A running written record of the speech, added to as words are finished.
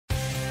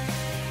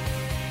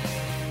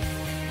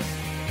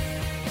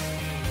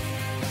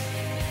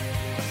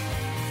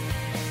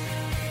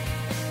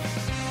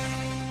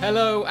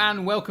Hello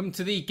and welcome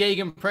to the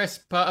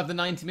Gegenpress, part of the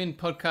 90 Min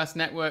Podcast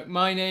Network.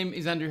 My name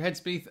is Andrew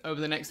Headspeeth. Over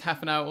the next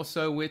half an hour or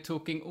so, we're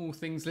talking all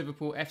things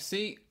Liverpool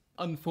FC,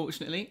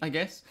 unfortunately, I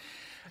guess.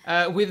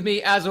 With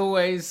me, as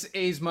always,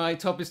 is my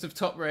toppest of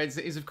top reds.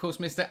 It is, of course,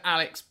 Mr.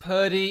 Alex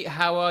Purdy.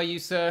 How are you,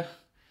 sir?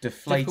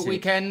 Deflated. Difficult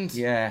weekend?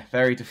 Yeah,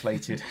 very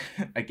deflated.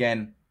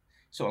 Again,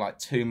 sort of like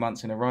 2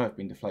 months in a row I've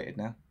been deflated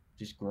now.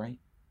 Just great.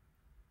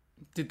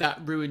 Did that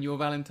ruin your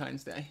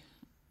Valentine's Day?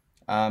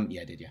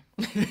 Yeah, did you?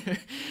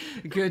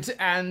 Good.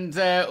 And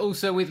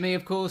also with me,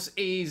 of course,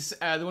 is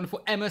the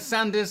wonderful Emma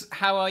Sanders.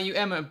 How are you,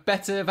 Emma?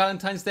 Better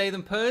Valentine's Day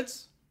than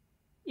Purds?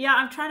 Yeah,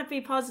 I'm trying to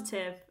be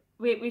positive.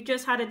 We've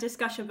just had a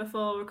discussion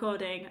before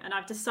recording, and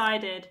I've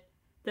decided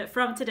that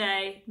from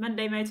today,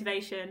 Monday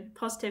motivation,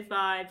 positive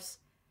vibes.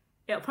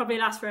 It'll probably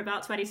last for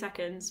about 20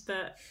 seconds,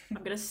 but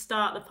I'm going to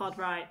start the pod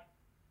right.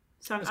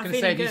 So I was I'm going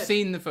to say, have feeling you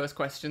seen the first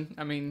question?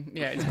 I mean,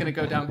 yeah, it's going to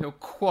go downhill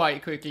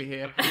quite quickly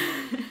here.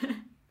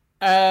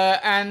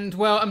 And,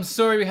 well, I'm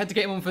sorry we had to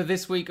get him on for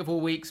this week of all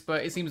weeks,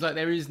 but it seems like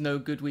there is no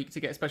good week to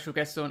get special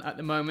guests on at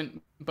the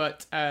moment.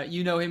 But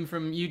you know him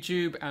from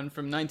YouTube and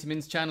from 90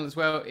 Min's channel as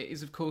well. It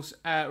is, of course,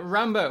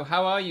 Rambo.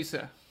 How are you,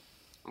 sir?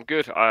 I'm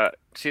good.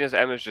 Seeing as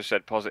Emma's just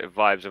said positive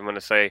vibes, I'm going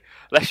to say,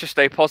 let's just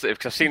stay positive,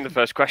 because I've seen the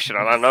first question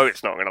and I know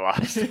it's not going to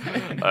last.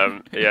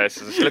 Yeah, it's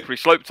a slippery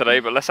slope today,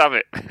 but let's have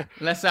it.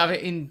 Let's have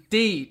it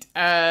indeed.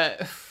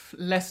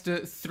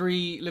 Leicester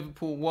 3,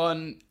 Liverpool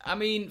 1. I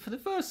mean, for the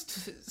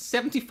first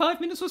 75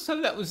 minutes or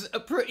so, that was a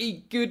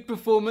pretty good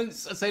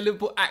performance. I'd say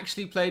Liverpool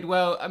actually played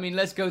well. I mean,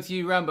 let's go to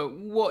you, Rambo.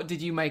 What did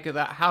you make of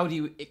that? How do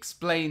you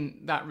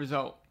explain that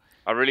result?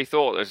 I really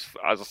thought, as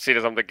seen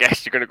as I'm the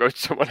guest, you're going to go to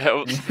someone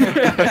else.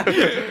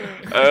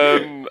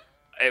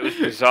 It was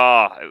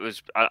bizarre.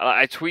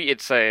 I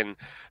tweeted saying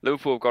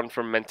Liverpool have gone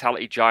from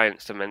mentality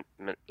giants to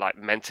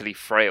mentally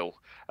frail.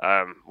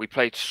 We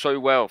played so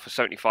well for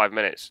 75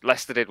 minutes.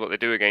 Leicester did what they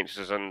do against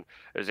us, and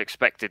as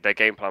expected, their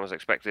game plan was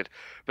expected.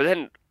 But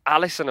then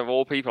Alisson, of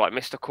all people,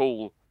 missed a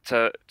call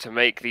to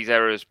make these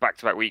errors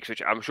back-to-back weeks,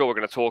 which I'm sure we're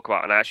going to talk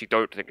about, and I actually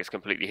don't think it's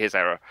completely his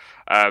error.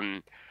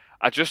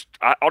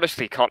 I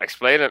honestly can't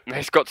explain it.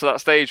 It's got to that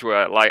stage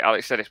where, like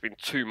Alex said, it's been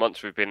 2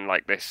 months we've been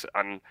like this,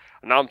 and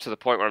now I'm to the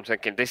point where I'm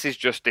thinking this is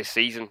just this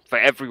season for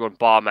everyone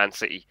bar Man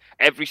City.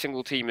 Every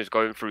single team is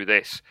going through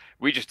this.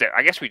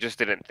 I guess we just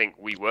didn't think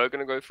we were going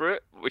to go through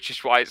it, which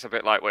is why it's a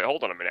bit like, wait,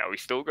 hold on a minute, are we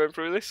still going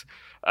through this?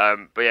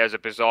 But yeah, it's a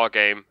bizarre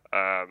game.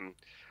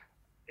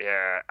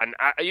 Yeah, and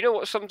you know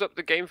what sums up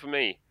the game for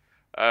me?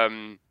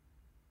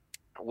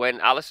 When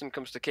Alisson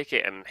comes to kick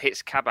it and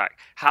hits Kabak,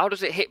 how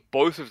does it hit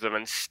both of them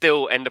and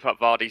still end up at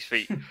Vardy's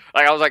feet?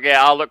 I was like,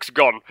 yeah, our luck's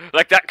gone.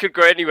 That could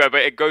go anywhere,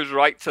 but it goes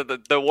right to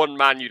the one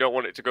man you don't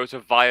want it to go to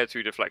via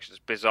two deflections.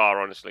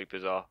 Bizarre, honestly,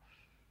 bizarre.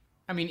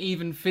 I mean,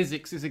 even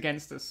physics is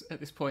against us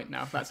at this point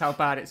now. That's how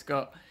bad it's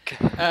got.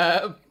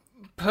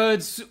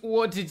 Purds,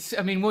 what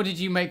did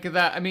you make of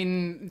that? I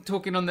mean,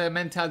 talking on the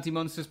mentality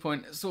monsters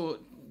point, I saw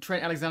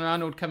Trent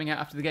Alexander-Arnold coming out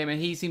after the game, and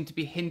he seemed to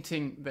be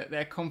hinting that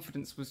their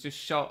confidence was just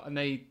shot, and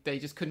they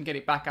just couldn't get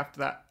it back after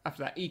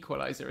that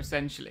equaliser,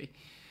 essentially.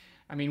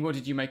 I mean, what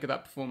did you make of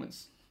that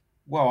performance?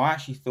 Well, I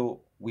actually thought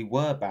we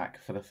were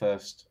back for the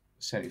first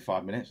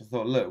 75 minutes. I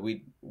thought, look,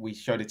 we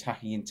showed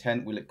attacking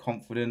intent, we looked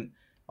confident.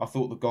 I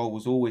thought the goal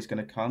was always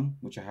going to come,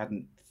 which I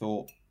hadn't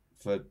thought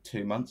for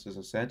 2 months, as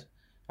I said.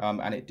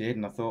 And it did,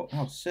 and I thought,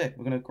 oh, sick,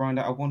 we're going to grind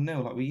out a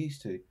 1-0 like we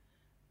used to.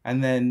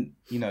 And then,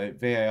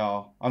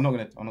 VAR. I'm not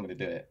gonna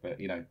do it, but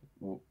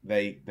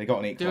they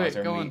got an equaliser. Do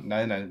it. Go on.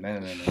 No.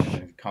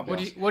 Can't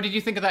be. What did you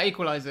think of that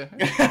equaliser?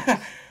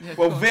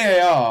 Well,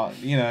 VAR.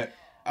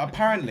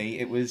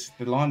 Apparently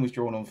the line was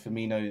drawn on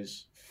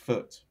Firmino's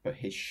foot, but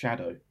his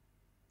shadow.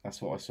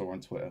 That's what I saw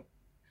on Twitter.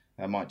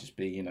 That might just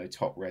be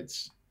top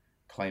Reds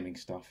claiming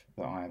stuff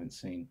that I haven't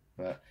seen,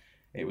 but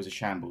it was a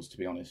shambles, to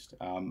be honest.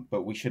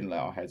 But we shouldn't let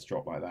our heads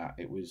drop like that.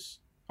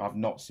 I've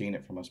not seen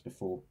it from us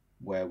before,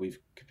 where we've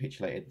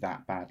capitulated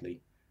that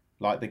badly.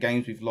 Like the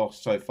games we've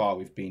lost so far,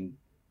 we've been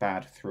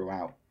bad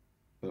throughout.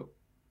 But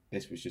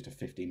this was just a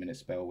 15-minute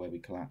spell where we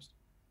collapsed.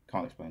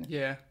 Can't explain it.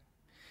 Yeah.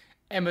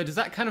 Emma, does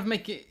that kind of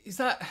make it...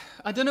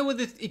 I don't know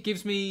whether it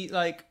gives me,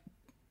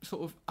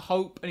 sort of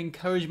hope and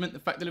encouragement, the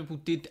fact that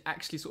Liverpool did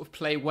actually sort of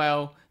play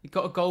well. We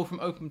got a goal from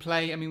open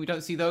play. I mean, we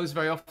don't see those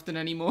very often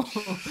anymore.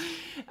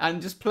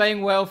 And just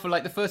playing well for,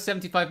 the first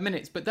 75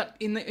 minutes. But that,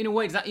 in a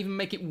way, does that even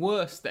make it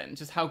worse then?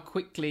 Just how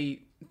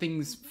quickly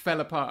things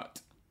fell apart?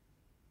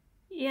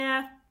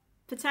 Yeah,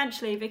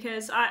 potentially,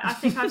 because I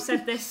think I've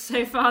said this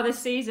so far this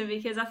season,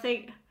 because I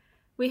think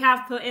we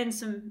have put in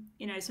some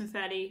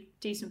fairly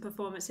decent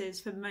performances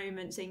for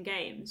moments in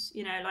games.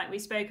 We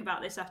spoke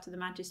about this after the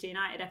Manchester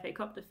United FA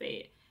Cup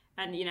defeat,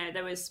 and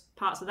there was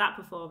parts of that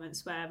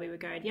performance where we were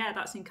going, yeah,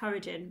 that's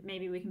encouraging,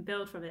 maybe we can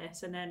build from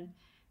this, and then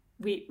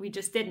we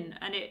just didn't.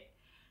 And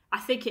I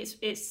think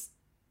it's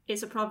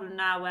a problem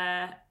now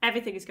where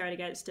everything is going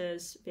against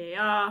us.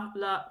 VAR,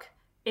 luck,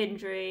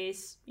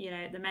 injuries,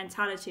 the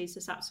mentality is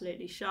just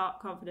absolutely shot.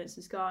 Confidence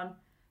is gone.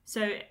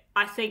 So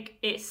I think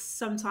it's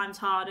sometimes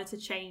harder to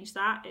change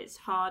that. It's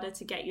harder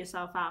to get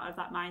yourself out of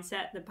that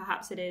mindset than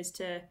perhaps it is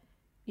to,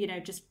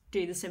 just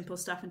do the simple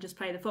stuff and just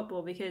play the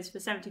football, because for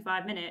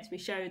 75 minutes we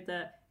showed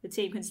that the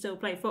team can still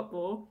play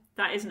football.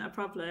 That isn't a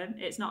problem.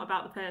 It's not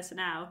about the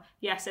personnel.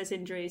 Yes, there's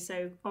injuries,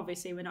 so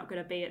obviously we're not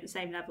going to be at the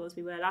same level as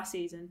we were last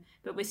season,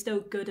 but we're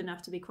still good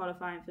enough to be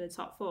qualifying for the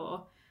top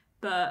 4.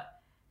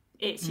 But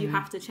it's you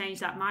have to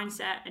change that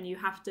mindset, and you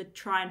have to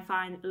try and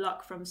find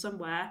luck from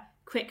somewhere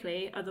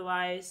quickly,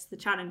 otherwise the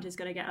challenge is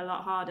going to get a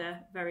lot harder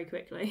very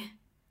quickly.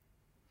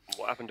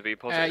 What happened to be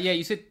positive? Yeah,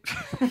 you said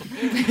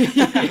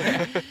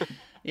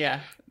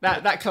yeah,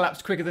 that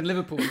collapsed quicker than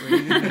Liverpool,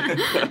 really,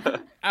 didn't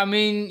it? I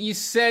mean, you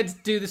said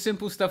do the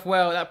simple stuff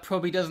well. That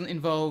probably doesn't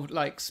involve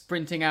like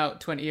sprinting out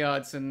 20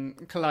 yards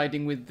and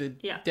colliding with the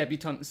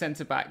debutant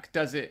centre-back,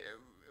 does it?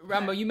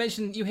 Rambo, you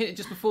mentioned, you hit it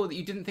just before, that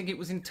you didn't think it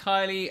was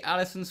entirely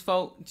Alisson's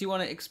fault. Do you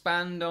want to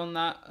expand on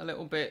that a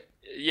little bit?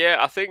 Yeah,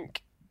 I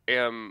think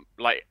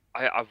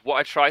what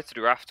I tried to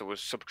do after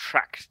was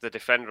subtract the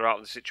defender out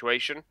of the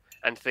situation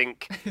and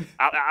think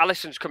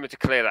Alisson's coming to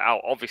clear that out.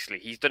 Obviously,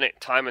 he's done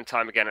it time and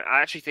time again. And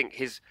I actually think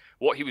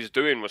what he was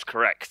doing was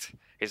correct.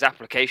 His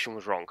application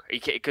was wrong,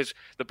 because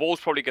the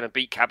ball's probably going to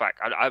beat Kabak.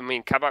 I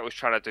mean, Kabak was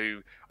trying to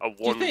do a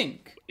one. Do you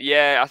think?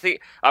 Yeah, I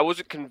think I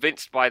wasn't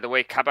convinced by the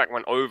way Kabak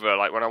went over.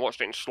 Like when I watched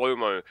it in slow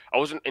mo, I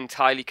wasn't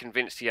entirely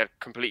convinced he had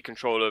complete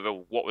control over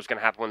what was going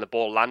to happen when the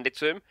ball landed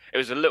to him. It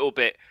was a little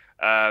bit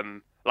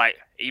like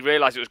he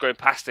realised it was going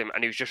past him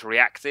and he was just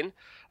reacting.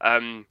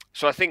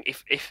 So I think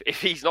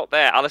if he's not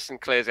there,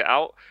 Alisson clears it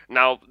out.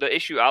 Now the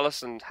issue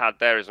Alisson had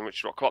there is, and which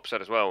is what Klopp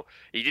said as well,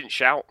 he didn't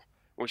shout,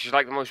 which is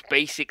like the most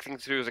basic thing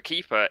to do as a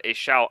keeper, is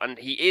shout. And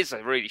he is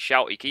a really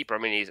shouty keeper. I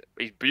mean,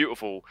 he's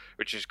beautiful,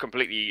 which is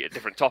completely a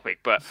different topic.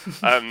 But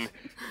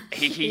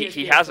he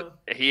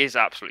is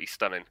absolutely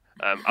stunning.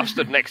 I've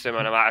stood next to him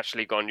and I've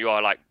actually gone, you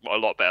are like a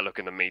lot better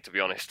looking than me, to be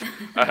honest.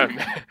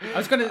 I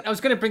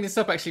was gonna bring this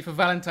up actually for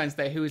Valentine's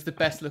Day. Who is the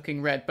best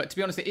looking red? But to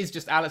be honest, it is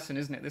just Alisson,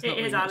 isn't it? There's not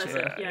really much of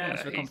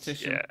a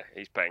competition.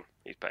 He's paying.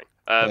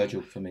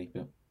 Virgil for me,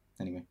 but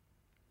anyway.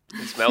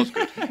 He smells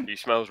good. He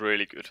smells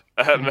really good.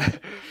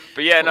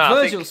 But yeah, no.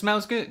 Virgil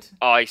smells good.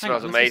 Oh, he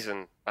smells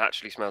amazing.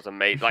 Actually smells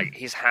amazing. Like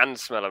his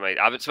hands smell amazing.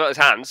 I haven't smelled his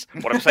hands.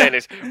 What I'm saying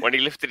is, when he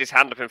lifted his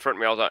hand up in front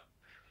of me, I was like,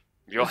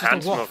 "Your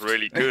hand smells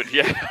really good."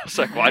 Yeah. I was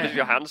like, "Why does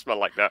your hand smell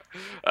like that?"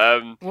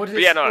 What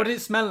did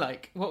it smell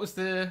like? What was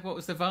the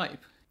vibe?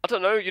 I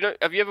don't know.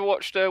 Have you ever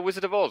watched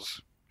Wizard of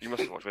Oz? You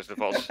must have watched Wizard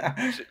of Oz.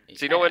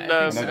 So you know when?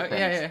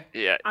 Yeah. Do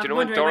you know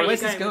when Dorothy?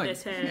 Where's this going?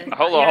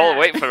 Hold on.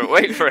 Wait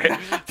for it.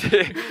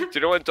 Do you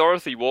know when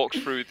Dorothy walks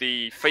through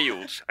the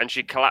fields and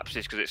she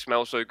collapses because it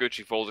smells so good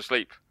she falls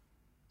asleep?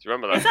 Do you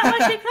remember that? Is that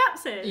why she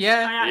collapses?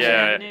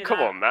 Yeah.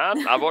 Come on,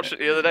 man. I watched it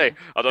the other day.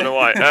 I don't know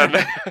why.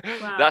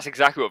 Wow. That's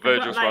exactly what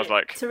Virgil smells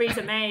like.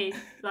 Theresa May,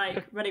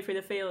 running through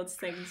the fields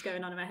things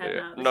going on in my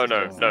head No.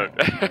 now.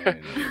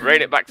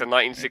 Rein it back to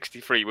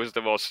 1963,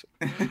 Wisdom was.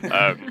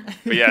 But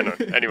yeah, no.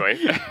 Anyway.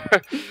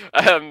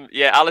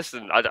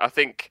 Alisson, I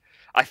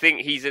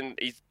think he's done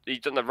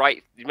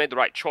he made the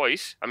right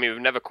choice. I mean,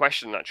 we've never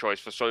questioned that choice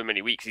for so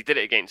many weeks. He did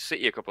it against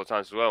City a couple of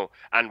times as well,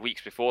 and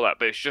weeks before that.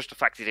 But it's just the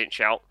fact he didn't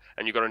shout,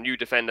 and you've got a new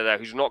defender there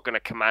who's not going to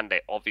command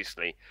it,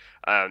 obviously.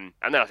 And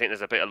then I think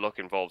there's a bit of luck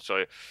involved.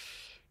 So,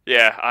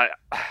 yeah,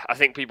 I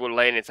think people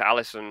laying into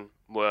Alisson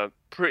were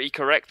pretty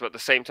correct, but at the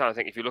same time, I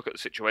think if you look at the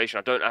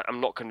situation, I'm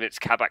not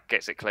convinced Kabak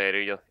gets it cleared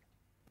either.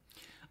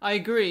 I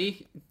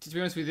agree. To be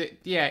honest with you,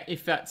 yeah,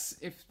 if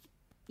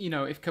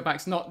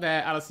Kabak's not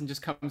there, Alisson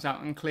just comes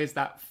out and clears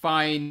that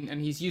fine, and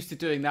he's used to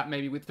doing that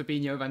maybe with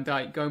Fabinho, Van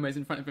Dijk, Gomez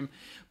in front of him.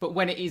 But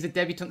when it is a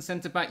debutant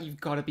centre-back,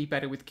 you've got to be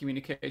better with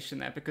communication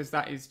there, because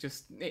that is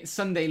it's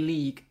Sunday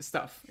League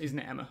stuff, isn't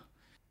it, Emma?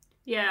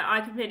 Yeah,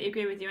 I completely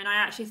agree with you, and I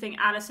actually think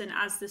Alisson,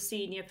 as the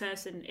senior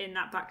person in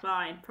that back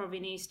line, probably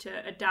needs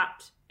to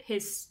adapt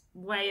his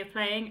way of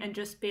playing and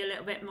just be a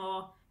little bit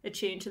more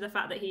attuned to the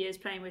fact that he is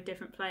playing with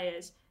different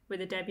players,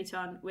 with a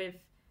debutant, with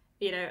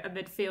a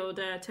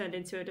midfielder turned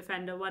into a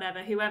defender,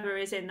 whoever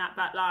is in that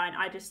back line.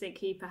 I just think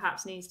he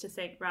perhaps needs to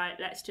think, right,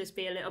 let's just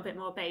be a little bit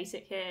more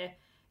basic here.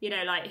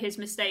 Like his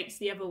mistakes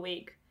the other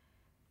week,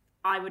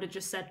 I would have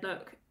just said,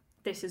 look,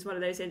 this is one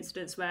of those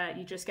incidents where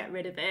you just get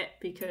rid of it,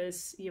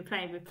 because you're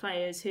playing with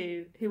players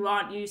who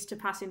aren't used to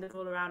passing the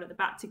ball around at the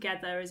back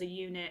together as a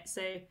unit.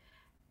 So,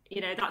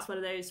 that's one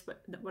of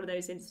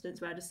those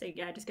incidents where I just think,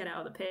 just get it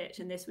out of the pitch.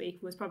 And this week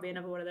was probably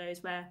another one of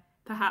those where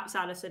perhaps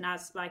Alisson,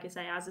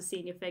 as a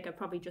senior figure,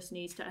 probably just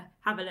needs to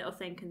have a little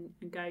think and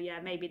go,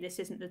 maybe this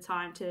isn't the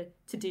time to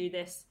do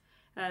this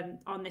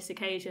on this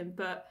occasion.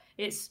 But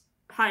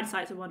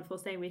hindsight's a wonderful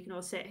thing. We can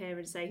all sit here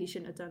and say he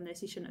shouldn't have done this,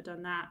 he shouldn't have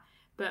done that.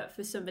 But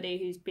for somebody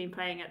who's been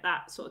playing at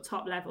that sort of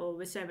top level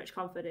with so much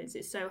confidence,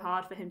 it's so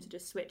hard for him to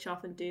just switch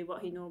off and do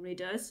what he normally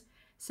does.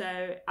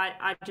 So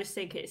I just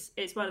think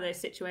it's one of those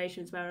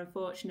situations where,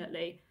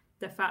 unfortunately,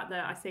 the fact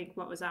that I think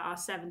our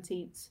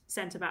 17th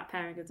centre-back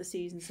pairing of the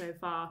season so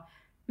far,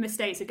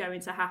 mistakes are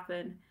going to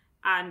happen.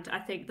 And I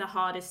think the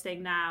hardest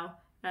thing now,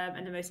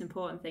 And the most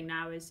important thing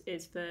now is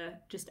for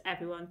just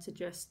everyone to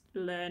just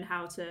learn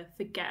how to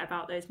forget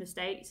about those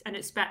mistakes and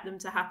expect them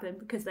to happen,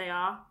 because they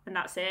are, and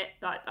that's it.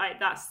 Like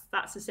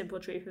that's the simple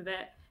truth of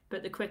it.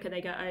 But the quicker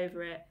they get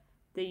over it,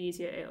 the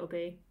easier it'll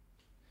be.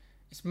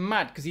 It's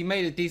mad because he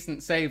made a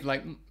decent save,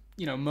 like,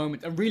 you know,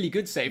 a really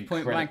good save,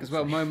 point blank as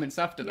well, moments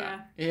after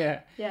that.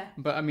 Yeah.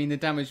 But I mean, the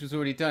damage was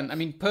already done. I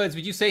mean, Purds,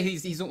 would you say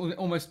he's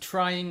almost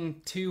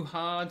trying too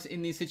hard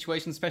in these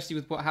situations, especially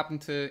with what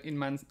happened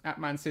at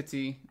Man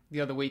City the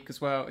other week as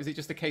well? Is it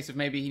just a case of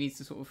maybe he needs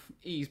to sort of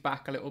ease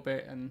back a little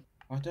bit? And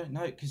I don't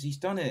know, because he's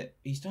done it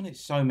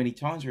so many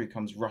times where he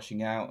comes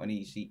rushing out, and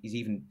he's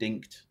even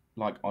dinked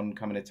like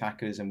oncoming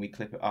attackers, and we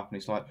clip it up, and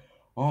it's like,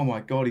 oh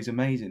my god, he's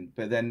amazing.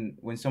 But then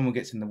when someone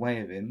gets in the way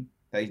of him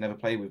that he's never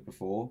played with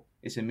before,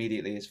 it's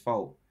immediately his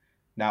fault.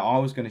 Now, I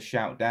was going to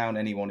shout down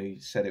anyone who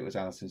said it was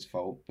Alisson's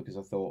fault, because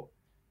I thought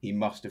he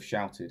must have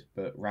shouted,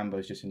 but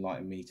Rambo's just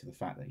enlightened me to the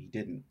fact that he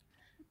didn't.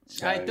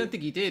 So, I don't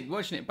think he did.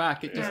 Watching it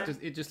back, it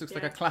just looks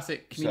like a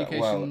classic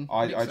communication.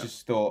 I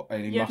just thought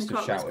he must have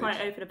Klopp shouted. was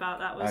quite open about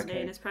that, wasn't he?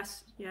 In his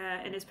press,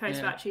 in his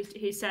post match,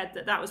 he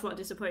said that was what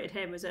disappointed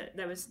him, was that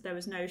there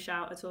was no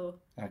shout at all.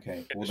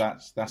 Okay, well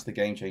that's the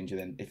game changer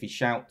then. If he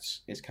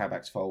shouts, it's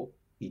Kabak's fault.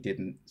 He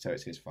didn't, so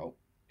it's his fault.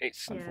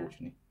 It's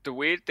unfortunately. The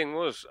weird thing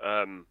was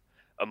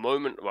a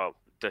moment. Well,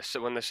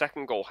 when the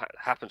second goal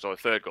happens, or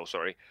the third goal,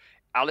 sorry,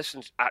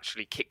 Alisson's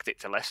actually kicked it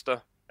to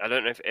Leicester. I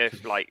don't know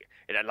if like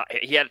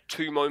he had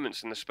two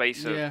moments in the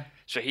space of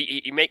so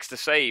he makes the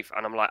save,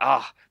 and I'm like,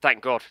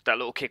 thank God, that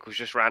little kick was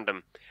just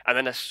random. And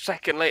then a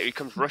second later he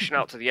comes rushing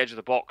out to the edge of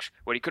the box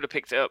where he could have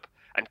picked it up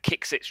and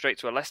kicks it straight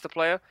to a Leicester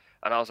player,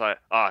 and I was like,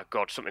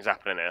 God, something's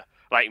happening here.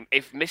 Like,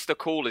 if Mr.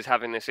 Cool is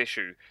having this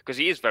issue, because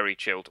he is very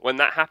chilled, when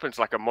that happens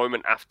like a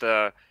moment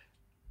after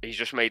he's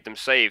just made them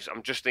saves,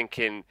 I'm just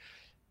thinking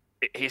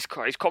his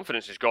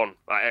confidence is gone.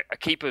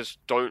 Keepers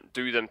don't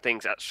do them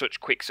things at such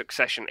quick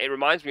succession. It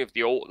reminds me of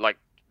the old, like,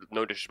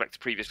 no disrespect to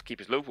previous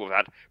keepers Liverpool have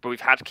had, but we've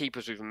had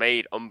keepers who've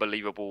made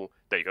unbelievable,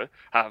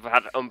 have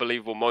had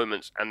unbelievable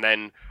moments, and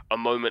then a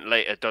moment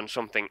later done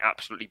something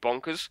absolutely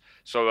bonkers.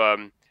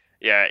 So,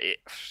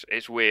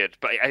 it's weird.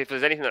 But if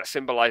there's anything that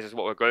symbolises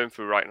what we're going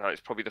through right now,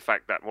 it's probably the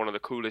fact that one of the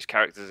coolest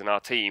characters in our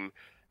team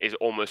is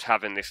almost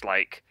having this,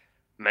 like,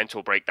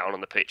 mental breakdown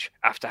on the pitch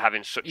after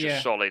having such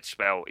a solid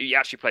spell. He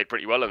actually played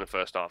pretty well in the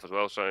first half as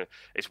well, so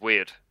it's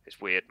weird.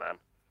 It's weird, man.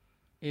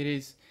 It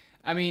is.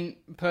 I mean,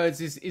 Purds,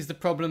 is the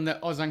problem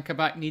that Ozan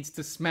Kabak needs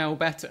to smell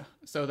better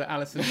so that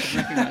Alisson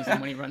can recognise him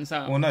when he runs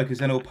out? Well, no, because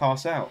then he'll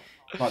pass out,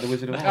 like the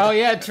Wizard of Oz. Oh,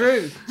 yeah,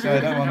 true. So I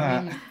don't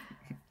want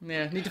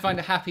that. Need to find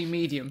a happy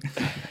medium.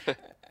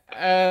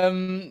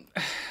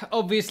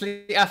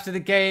 Obviously, after the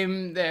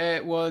game,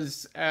 there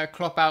was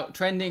Klopp out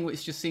trending,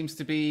 which just seems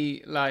to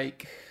be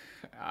like...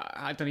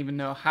 I don't even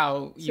know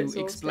how you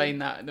explain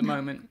that at the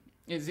moment.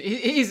 It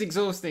is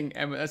exhausting,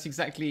 Emma. That's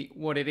exactly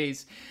what it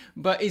is.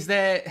 But is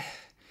there...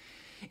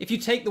 If you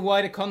take the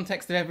wider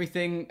context of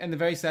everything and the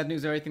very sad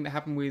news of everything that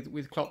happened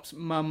with Klopp's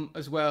mum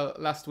as well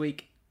last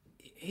week,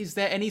 is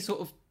there any sort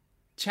of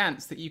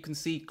chance that you can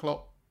see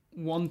Klopp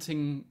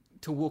wanting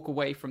to walk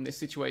away from this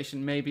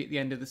situation maybe at the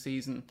end of the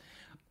season?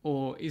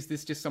 Or is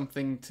this just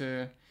something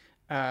to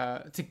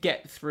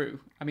get through?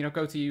 I mean, I'll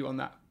go to you on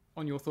that,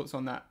 on your thoughts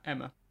on that,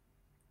 Emma.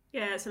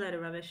 Yeah, it's a load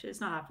of rubbish.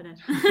 It's not happening.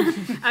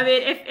 I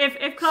mean,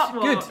 if Klopp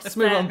walks, good. Let's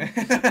move on.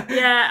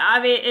 Yeah,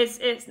 I mean,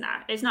 it's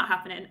not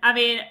happening. I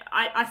mean,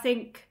 I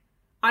think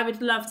I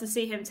would love to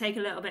see him take a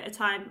little bit of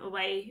time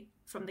away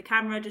from the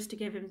camera, just to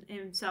give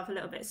himself a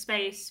little bit of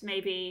space.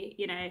 Maybe,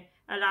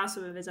 allow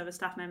some of his other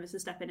staff members to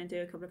step in and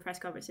do a couple of press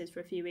conferences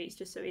for a few weeks,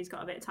 just so he's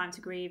got a bit of time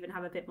to grieve and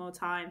have a bit more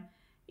time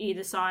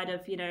either side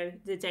of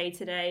the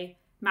day-to-day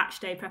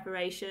match day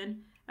preparation,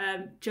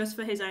 just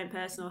for his own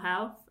personal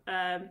health.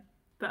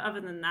 But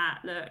other than that,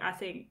 look, I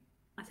think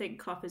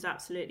Klopp is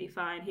absolutely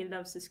fine. He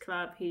loves his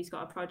club. He's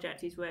got a project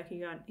he's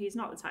working on. He's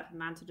not the type of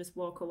man to just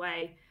walk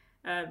away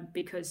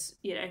because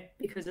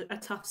a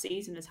tough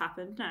season has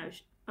happened. No,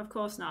 of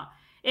course not.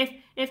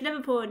 If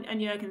Liverpool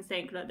and Jurgen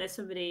think, look, there's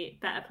somebody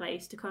better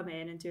placed to come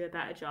in and do a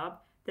better job,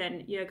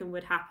 then Jurgen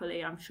would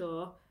happily, I'm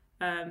sure,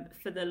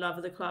 for the love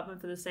of the club and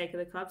for the sake of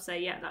the club,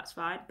 say, yeah, that's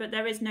fine. But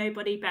there is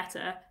nobody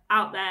better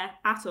out there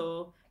at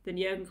all than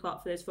Jurgen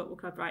Klopp for this football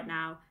club right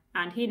now.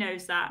 And he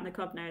knows that, and the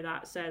club know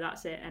that, so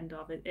that's it. End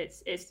of it.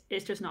 It's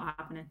just not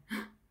happening.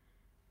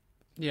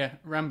 Yeah,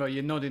 Rambo,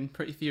 you're nodding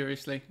pretty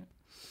furiously.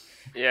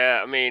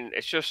 Yeah, I mean,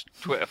 it's just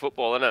Twitter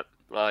football, isn't it?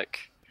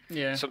 Like,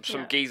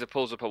 some geezer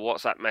pulls up a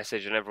WhatsApp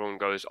message and everyone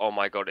goes, "Oh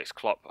my God, it's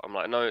Klopp." I'm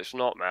like, no, it's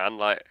not, man.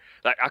 Like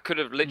I could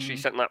have literally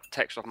sent that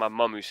text off my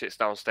mum who sits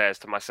downstairs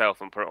to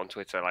myself and put it on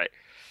Twitter. Like,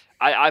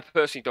 I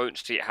personally don't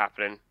see it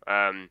happening.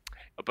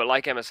 But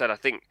like Emma said, I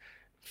think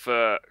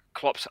for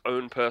Klopp's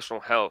own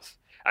personal health.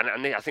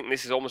 And I think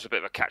this is almost a bit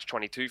of a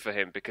catch-22 for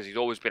him, because he's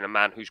always been a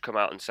man who's come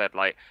out and said,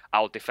 like,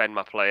 I'll defend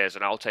my players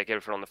and I'll take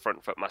everything on the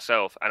front foot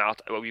myself. And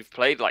we've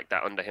played like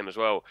that under him as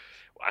well.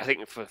 I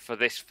think for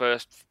the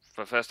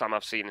first time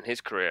I've seen in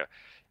his career,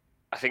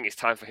 I think it's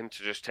time for him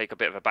to just take a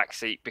bit of a back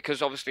seat,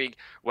 because obviously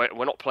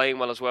we're not playing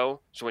well as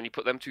well. So when you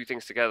put them two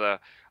things together,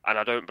 and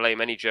I don't blame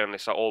any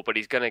journalists at all, but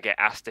he's going to get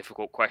asked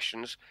difficult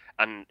questions.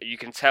 And you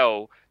can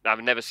tell,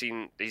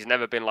 he's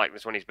never been like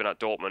this when he's been at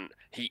Dortmund.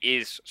 He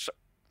is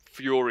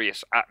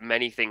furious at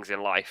many things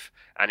in life,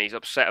 and he's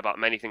upset about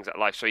many things at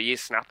life. So he is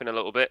snapping a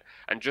little bit.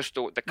 And just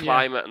the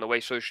climate and the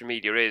way social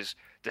media is,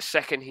 the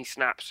second he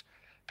snaps,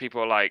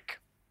 people are like,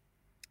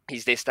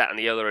 he's this, that, and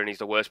the other, and he's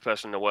the worst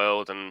person in the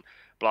world, and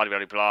blah,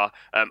 blah, blah.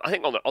 I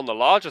think on the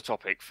larger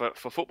topic, for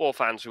football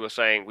fans who are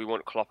saying we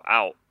want Klopp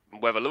out,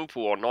 whether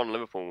Liverpool or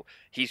non-Liverpool,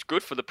 he's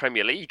good for the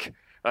Premier League.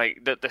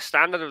 Like the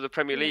standard of the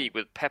Premier League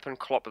with Pep and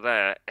Klopp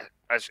there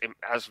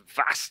has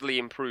vastly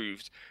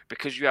improved,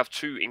 because you have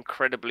two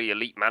incredibly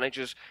elite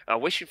managers.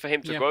 Wishing for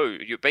him to go,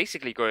 you're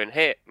basically going,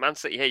 hey, Man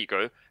City, here you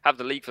go, have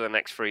the league for the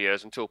next 3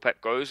 years until Pep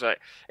goes.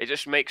 It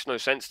just makes no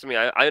sense to me.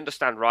 I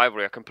understand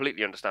rivalry, I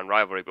completely understand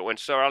rivalry, but when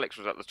Sir Alex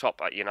was at the top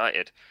at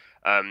United,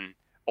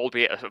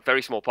 albeit a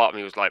very small part of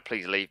me was like,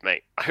 please leave,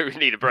 mate. I really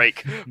need a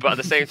break. But at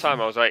the same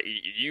time, I was like,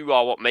 you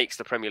are what makes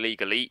the Premier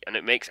League elite, and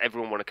it makes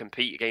everyone want to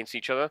compete against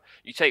each other.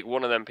 You take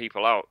one of them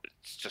people out,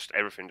 it's just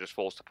everything just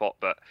falls to pot.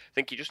 But I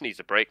think he just needs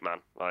a break, man.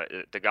 Like,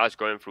 the guy's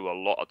going through a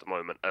lot at the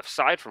moment.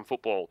 Aside from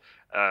football,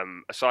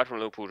 aside from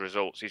Liverpool's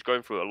results, he's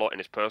going through a lot in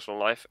his personal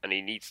life, and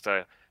he needs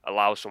to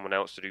allow someone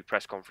else to do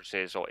press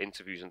conferences or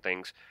interviews and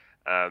things,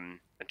 and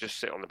just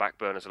sit on the back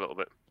burners a little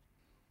bit.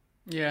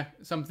 Yeah,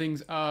 some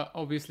things are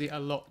obviously a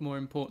lot more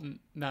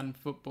important than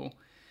football.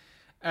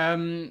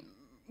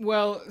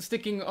 Well,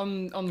 sticking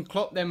on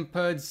Klopp then,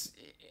 Purds,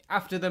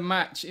 after the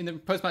match, in the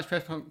post-match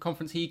press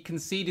conference, he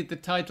conceded the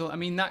title. I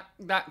mean,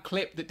 that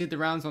clip that did the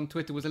rounds on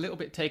Twitter was a little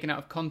bit taken out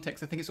of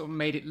context. I think it sort of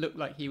made it look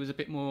like he was a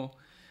bit more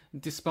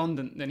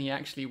despondent than he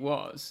actually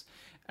was.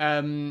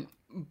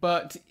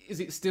 But is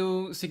it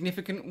still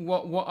significant?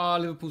 What are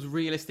Liverpool's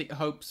realistic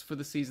hopes for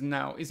the season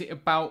now? Is it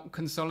about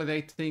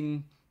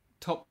consolidating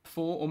top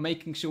four or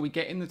making sure we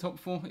get in the top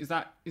four? Is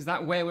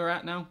that where we're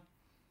at now?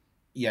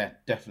 Yeah,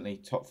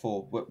 definitely top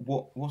four.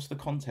 What's the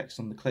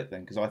context on the clip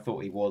then? Because I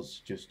thought he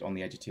was just on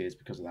the edge of tears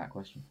because of that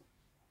question.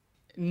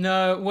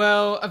 No,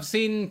 well, I've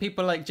seen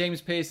people like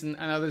James Pearson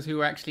and others who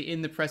were actually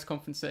in the press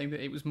conference saying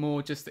that it was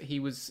more just that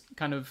he was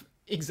kind of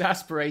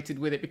exasperated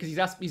with it, because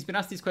he's been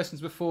asked these questions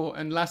before,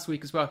 and last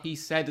week as well he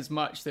said as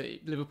much,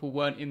 that Liverpool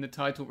weren't in the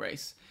title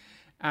race.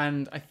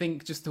 And I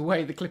think just the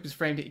way the clip is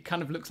framed, it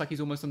kind of looks like he's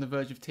almost on the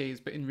verge of tears,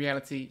 but in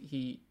reality,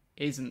 he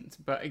isn't.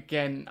 But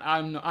again,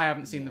 I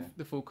haven't seen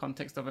the full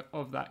context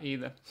of that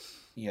either.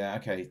 Yeah,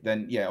 okay.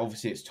 Then, yeah,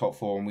 obviously it's top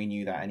four, and we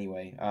knew that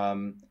anyway.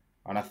 And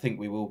I think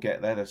we will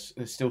get there. There's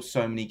still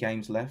so many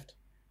games left,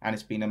 and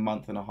it's been a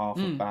month and a half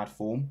of bad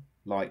form.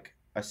 Like,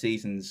 a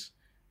season's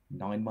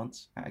 9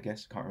 months, I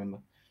guess. I can't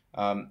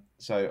remember.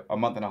 So a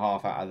month and a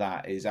half out of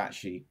that is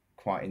actually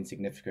quite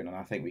insignificant, and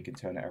I think we can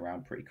turn it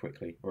around pretty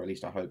quickly, or at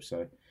least I hope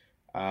so.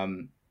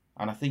 And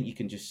I think you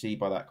can just see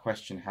by that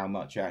question how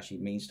much it actually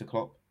means to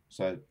Klopp.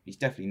 So he's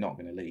definitely not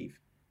going to leave,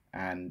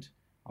 and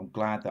I'm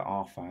glad that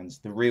our fans,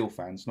 the real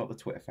fans, not the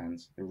Twitter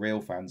fans, the real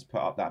fans,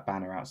 put up that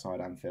banner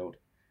outside Anfield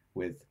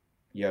with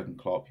Jurgen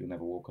Klopp, "You'll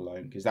never walk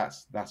alone," because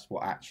that's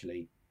what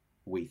actually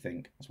we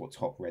think. That's what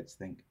top Reds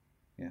think.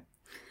 Yeah.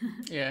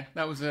 Yeah,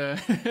 that was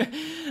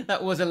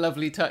a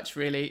lovely touch,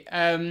 really.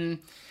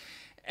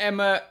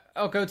 Emma,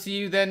 I'll go to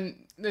you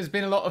then. There's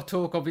been a lot of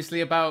talk, obviously,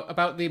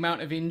 about the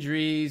amount of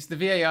injuries, the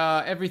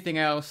VAR, everything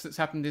else that's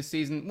happened this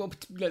season. Well,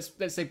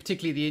 let's say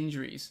particularly the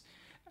injuries.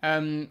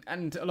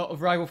 And a lot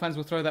of rival fans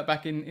will throw that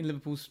back in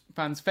Liverpool's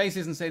fans'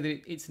 faces and say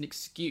that it's an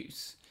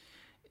excuse.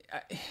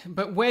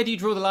 But where do you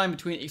draw the line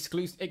between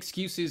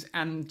excuses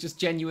and just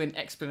genuine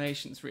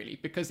explanations, really?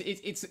 Because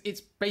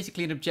it's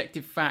basically an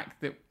objective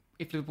fact that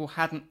if Liverpool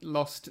hadn't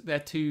lost their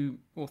 2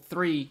 or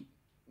 3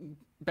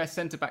 best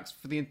centre-backs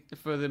for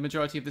the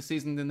majority of the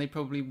season, then they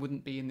probably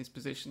wouldn't be in this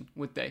position,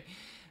 would they?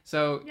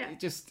 So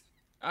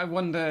I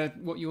wonder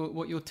what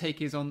your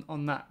take is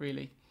on that,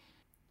 really.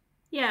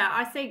 Yeah,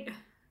 I think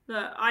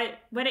that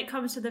when it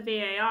comes to the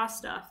VAR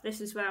stuff,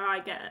 this is where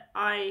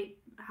I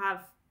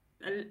have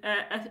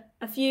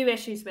a few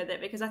issues with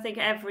it, because I think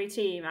every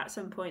team at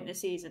some point this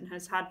season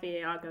has had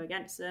VAR go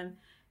against them.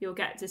 You'll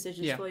get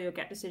decisions for, you'll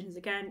get decisions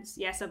against.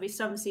 Yes, there'll be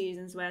some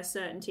seasons where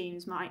certain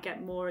teams might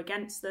get more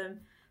against them,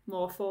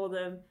 more for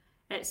them,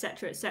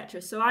 etc., etc.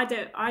 So I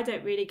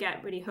don't really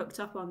get hooked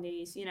up on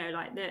these. You know,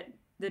 like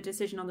the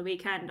decision on the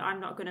weekend. I'm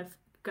not going to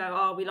go,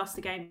 oh, we lost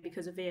the game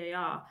because of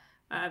VAR.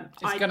 I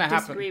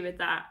disagree with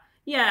that.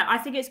 Yeah, I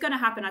think it's going to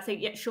happen. I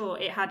think, sure,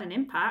 it had an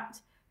impact,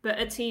 but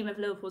a team of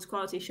Liverpool's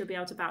quality should be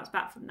able to bounce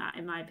back from that,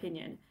 in my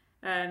opinion.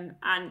 And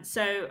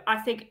so I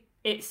think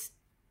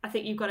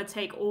you've got to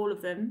take all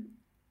of them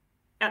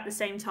at the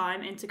same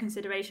time into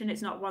consideration.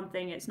 It's not one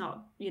thing. It's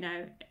not,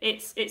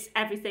 it's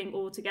everything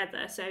all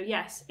together. So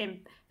yes,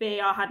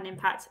 VAR had an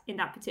impact in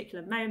that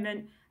particular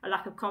moment. A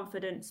lack of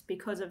confidence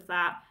because of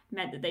that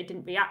meant that they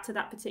didn't react to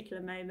that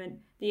particular moment.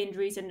 The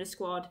injuries in the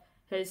squad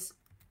has,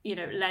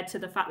 led to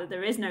the fact that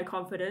there is no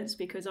confidence,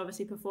 because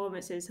obviously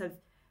performances have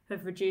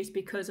have reduced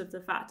because of the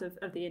fact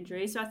of the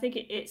injury. So I think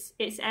it's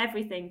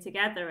everything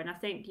together, and I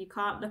think you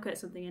can't look at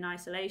something in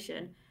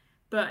isolation.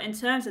 But in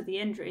terms of the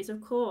injuries,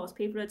 of course,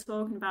 people are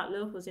talking about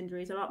Liverpool's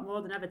injuries a lot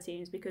more than other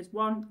teams because,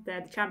 one,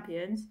 they're the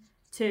champions,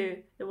 two,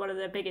 they're one of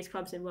the biggest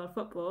clubs in world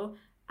football,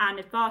 and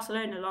if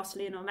Barcelona lost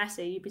Lionel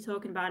Messi, you'd be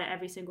talking about it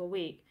every single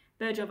week.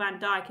 Virgil van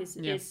Dijk is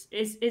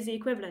the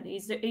equivalent.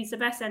 He's the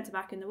best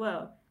centre-back in the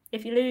world.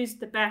 If you lose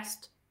the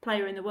best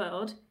player in the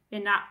world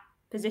in that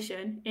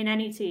position, in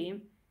any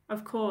team,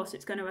 of course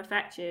it's going to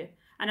affect you.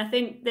 And I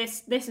think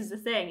this is the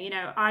thing. You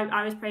know,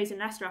 I was praising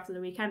Leicester after the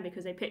weekend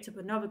because they picked up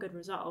another good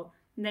result,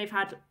 and they've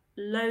had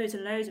loads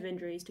and loads of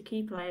injuries to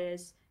key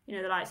players, you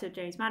know, the likes of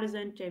James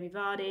Maddison, Jamie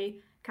Vardy,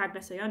 Kagba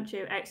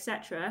Soyuncu,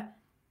 etc.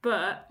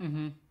 But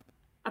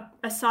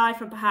aside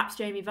from perhaps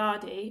Jamie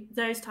Vardy,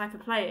 those type of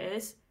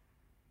players,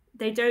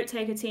 they don't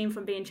take a team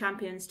from being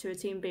champions to a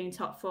team being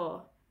top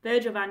four.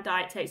 Virgil van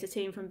Dijk takes a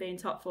team from being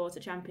top four to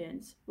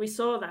champions. We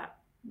saw that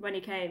when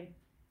he came.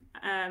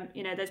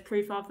 You know, there's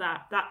proof of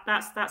that.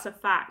 That's a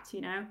fact,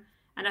 you know.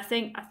 And I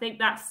think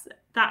that's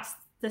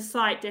the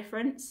slight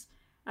difference.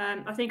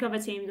 I think other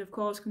teams, of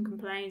course, can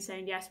complain,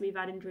 saying yes, we've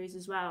had injuries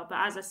as well. But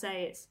as I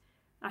say, it's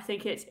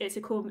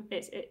a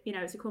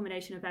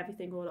culmination of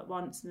everything all at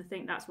once, and I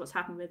think that's what's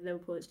happened with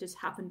Liverpool. It's just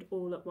happened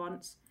all at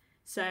once.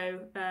 So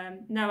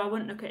no, I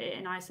wouldn't look at it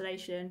in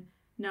isolation.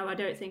 No, I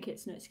don't think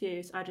it's an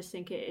excuse. I just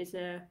think it's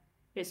a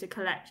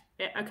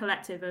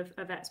collective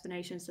of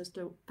explanations as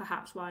to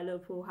perhaps why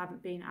Liverpool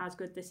haven't been as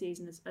good this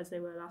season as they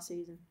were last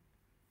season.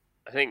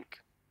 I think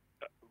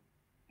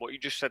what you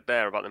just said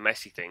there about the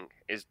Messi thing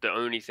is the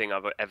only thing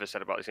I've ever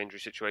said about this injury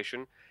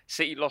situation.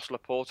 City lost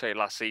Laporte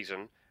last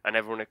season and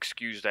everyone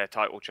excused their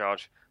title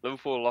charge.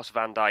 Liverpool lost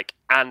Van Dijk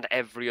and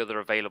every other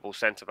available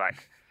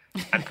centre-back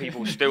and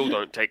people still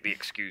don't take the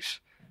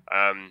excuse.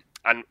 And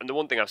the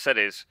one thing I've said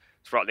is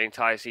throughout the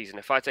entire season,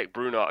 if I take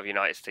Bruno out of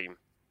United's team,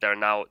 they're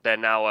now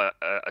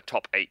a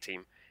top 8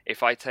 team.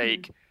 If I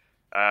take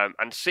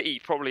and City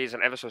probably is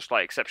an ever so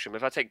slight exception, but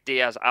if I take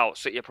Diaz out,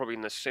 City are probably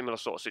in a similar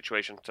sort of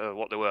situation to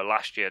what they were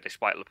last year,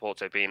 despite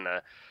Laporte being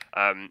there.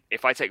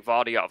 If I take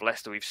Vardy out of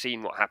Leicester, we've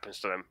seen what happens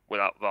to them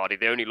without Vardy.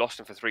 They only lost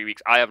him for 3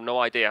 weeks. I have no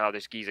idea how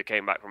this geezer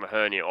came back from a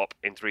hernia up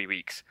in 3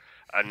 weeks.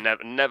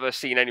 I've never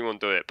seen anyone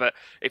do it. But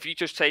if you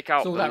just take out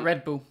it's all that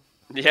Red Bull.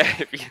 Yeah,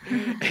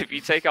 if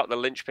you take out the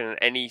linchpin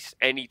in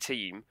any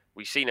team,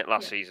 we've seen it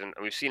last season,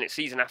 and we've seen it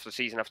season after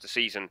season after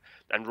season.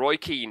 And Roy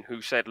Keane,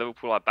 who said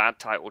Liverpool are bad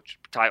bad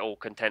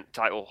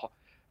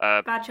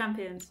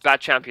champions.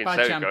 Bad champions.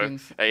 There we go.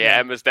 Yeah,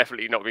 Emma's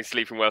definitely not been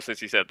sleeping well since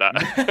he said that.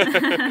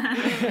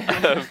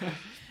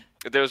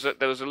 There was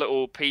a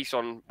little piece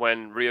on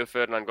when Rio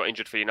Ferdinand got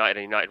injured for United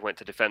and United went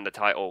to defend the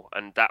title,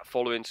 and that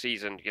following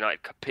season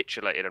United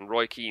capitulated, and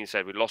Roy Keane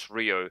said we lost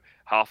Rio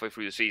halfway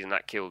through the season,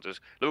 that killed us.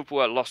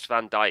 Liverpool had lost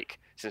Van Dijk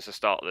since the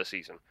start of the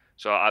season,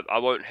 so I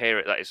won't hear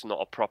it that it's not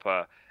a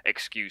proper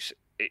excuse.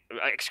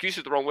 Excuse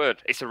is the wrong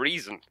word. It's a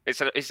reason.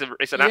 It's an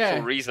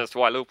actual reason as to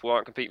why Liverpool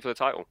aren't competing for the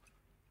title.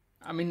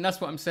 I mean, that's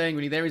what I'm saying.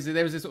 Really, there is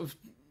a sort of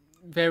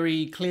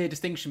very clear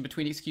distinction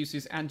between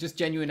excuses and just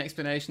genuine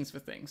explanations for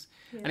things.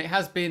 Yeah. And it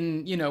has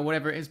been,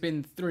 whatever it has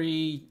been,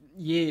 3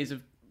 years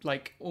of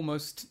like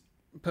almost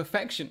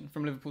perfection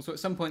from Liverpool. So at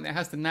some point there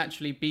has to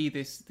naturally be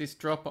this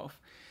drop off.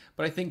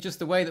 But I think just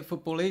the way that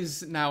football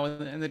is now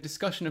and the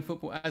discussion of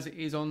football as it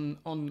is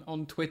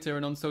on Twitter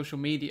and on social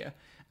media,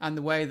 and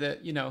the way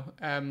that,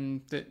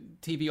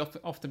 that TV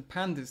often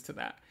panders to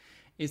that,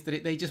 is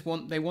that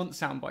they want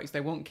sound bites.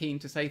 They want Keane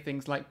to say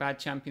things like bad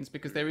champions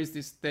because there is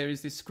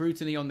this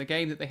scrutiny on the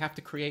game that they have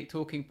to create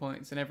talking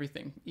points and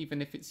everything,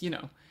 even if it's,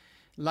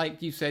 like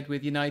you said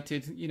with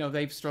United,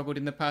 they've struggled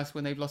in the past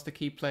when they've lost a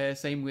key player.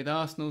 Same with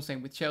Arsenal,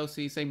 same with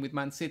Chelsea, same with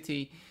Man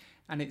City,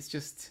 and it's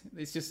just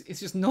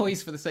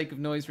noise for the sake of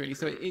noise, really.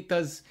 So it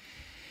does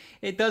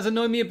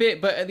annoy me a bit,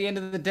 but at the end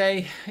of the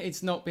day,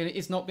 it's not been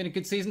a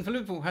good season for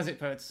Liverpool, has it,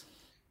 Perds?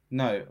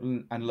 No,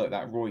 and look,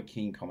 that Roy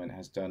Keane comment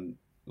has done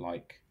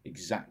like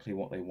exactly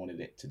what they wanted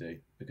it to do,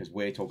 because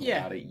we're talking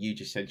about it. You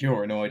just said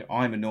you're annoyed,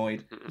 I'm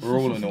annoyed, we're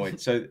all annoyed.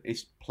 So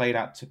it's played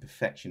out to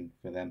perfection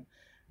for them.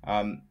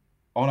 On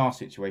our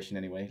situation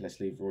anyway, let's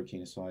leave Roy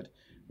Keane aside.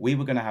 We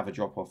were going to have a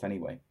drop off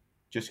anyway,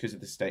 just because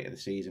of the state of the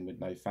season with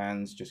no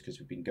fans, just because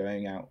we've been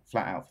going out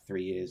flat out for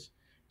 3 years.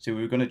 So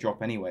we were going to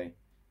drop anyway.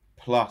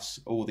 Plus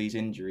all these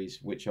injuries,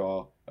 which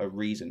are the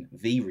reason,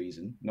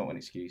 not an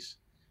excuse,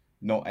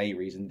 not a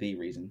reason, the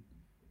reason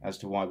as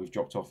to why we've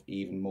dropped off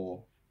even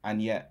more. And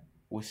yet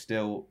we're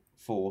still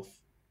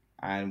fourth,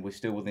 and we're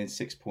still within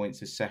 6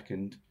 points as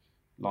second.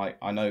 Like,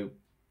 I know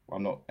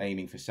I'm not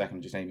aiming for second,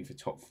 I'm just aiming for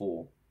top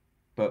 4.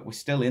 But we're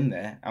still in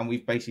there, and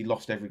we've basically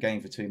lost every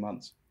game for 2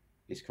 months.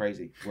 It's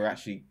crazy. We're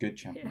actually good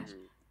champions. Yeah.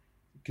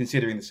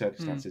 Considering the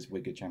circumstances,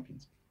 we're good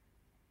champions.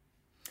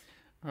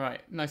 All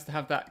right, nice to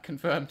have that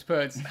confirmed,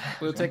 Birds.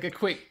 We'll take a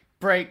quick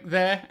break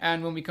there,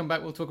 and when we come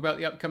back, we'll talk about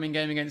the upcoming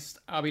game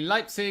against RB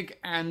Leipzig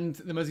and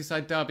the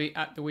Merseyside derby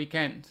at the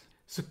weekend.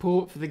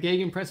 Support for the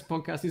Gegenpress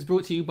podcast is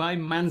brought to you by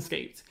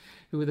Manscaped,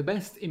 who are the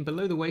best in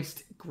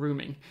below-the-waist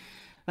grooming.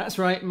 That's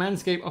right,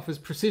 Manscaped offers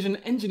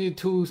precision-engineered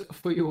tools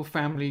for your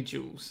family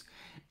jewels.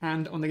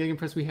 And on the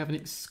Gegenpress, we have an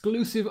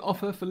exclusive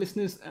offer for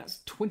listeners. That's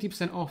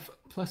 20% off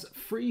plus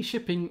free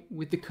shipping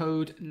with the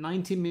code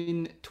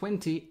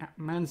 90min20 at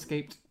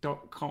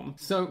manscaped.com.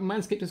 So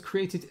Manscaped has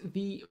created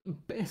the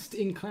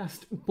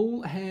best-in-class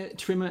ball hair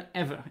trimmer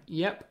ever.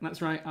 Yep,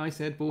 that's right, I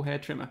said ball hair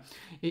trimmer.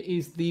 It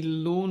is the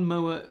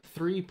Lawnmower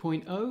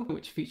 3.0,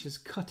 which features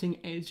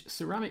cutting-edge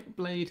ceramic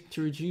blade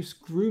to reduce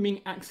grooming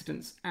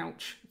accidents.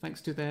 Ouch,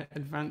 thanks to their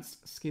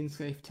advanced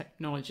skin-safe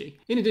technology.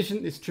 In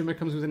addition, this trimmer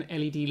comes with an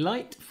LED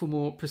light for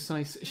more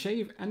precise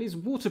shave and is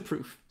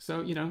waterproof.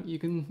 So, you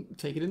can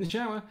take it in the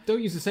shower.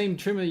 Don't use the same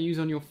trimmer you use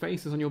on your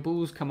face as on your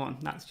balls. Come on,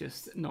 that's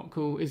just not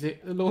cool, is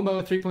it? The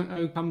Lawnmower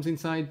 3.0 comes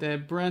inside their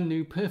brand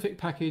new Perfect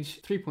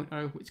Package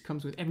 3.0, which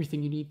comes with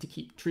everything you need to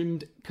keep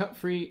trimmed,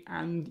 cut-free,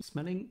 and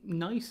smelling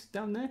nice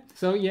down there.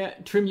 So yeah,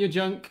 trim your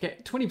junk,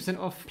 get 20%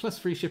 off plus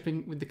free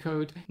shipping with the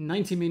code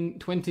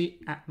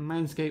 90min20 at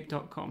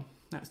manscaped.com.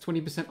 That's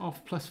 20%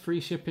 off plus free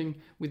shipping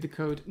with the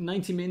code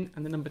 90min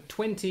and the number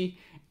 20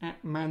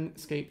 at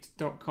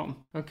manscaped.com.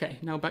 Okay,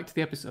 now back to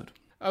the episode.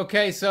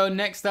 Okay, so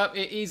next up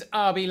it is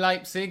RB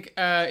Leipzig.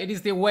 It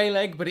is the away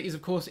leg, but it is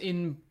of course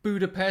in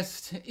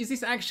Budapest. Is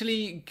this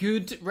actually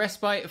good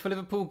respite for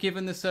Liverpool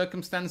given the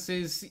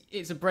circumstances?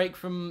 It's a break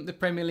from the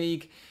Premier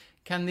League.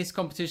 Can this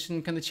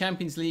competition, can the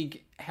Champions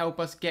League help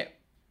us get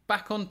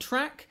back on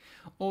track?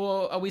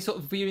 Or are we sort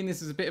of viewing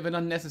this as a bit of an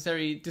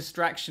unnecessary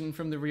distraction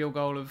from the real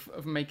goal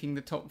of making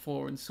the top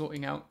four and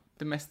sorting out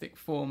domestic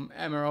form?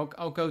 Emma,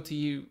 I'll go to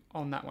you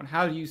on that one.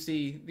 How do you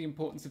see the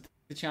importance of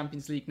the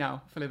Champions League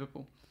now for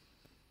Liverpool?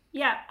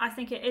 Yeah, I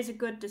think it is a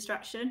good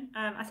distraction.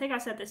 I think I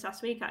said this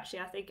last week, actually.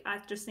 I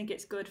just think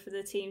it's good for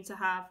the team to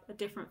have a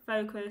different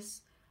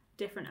focus,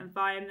 different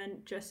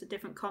environment, just a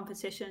different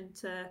competition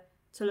to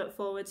look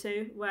forward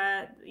to,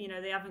 where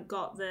they haven't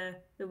got the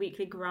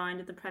weekly grind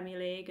of the Premier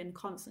League and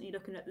constantly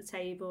looking at the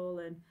table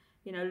and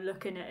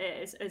looking at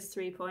it as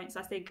 3 points.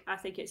 I think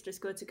it's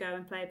just good to go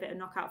and play a bit of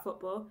knockout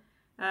football.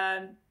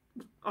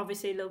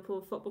 Obviously,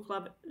 Liverpool Football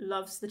Club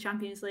loves the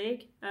Champions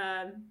League.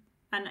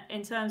 And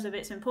in terms of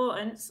its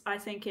importance, I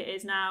think it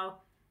is now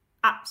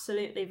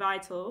absolutely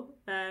vital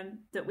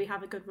that we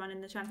have a good run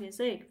in the Champions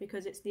League,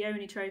 because it's the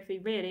only trophy,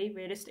 really,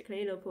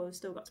 realistically, Liverpool have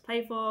still got to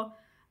play for.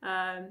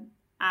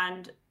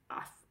 And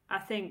I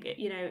think,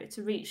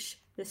 to reach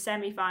the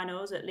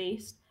semi-finals, at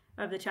least,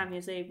 of the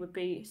Champions League would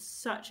be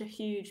such a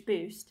huge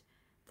boost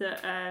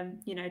that,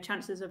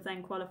 chances of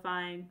then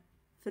qualifying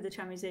for the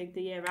Champions League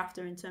the year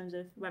after, in terms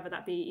of whether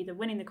that be either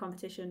winning the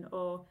competition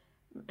or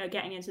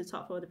getting into the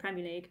top four of the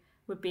Premier League,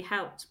 would be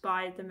helped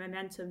by the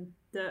momentum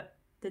that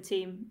the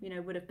team,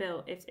 would have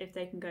built if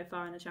they can go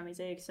far in the Champions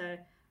League. So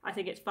I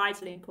think it's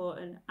vitally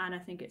important, and I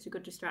think it's a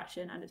good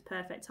distraction, and it's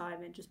perfect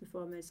timing just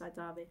before Merseyside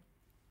derby.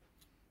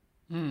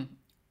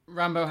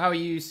 Rambo, how are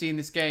you seeing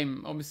this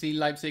game? Obviously,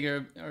 Leipzig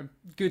are a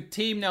good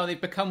team now. They've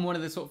become one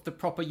of the sort of the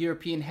proper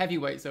European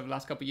heavyweights over the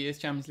last couple of years,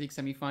 Champions League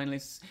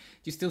semi-finalists. Do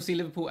you still see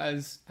Liverpool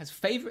as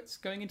favourites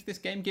going into this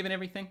game, given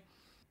everything?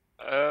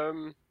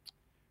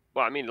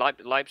 Well, I mean,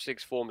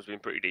 Leipzig's form has been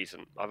pretty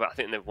decent. I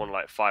think they've won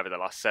like 5 of the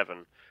last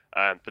 7.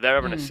 But they're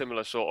having a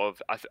similar sort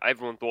of...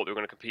 everyone thought they were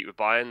going to compete with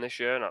Bayern this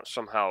year, and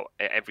somehow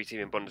every team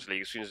in Bundesliga,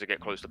 as soon as they get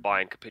close to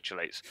Bayern,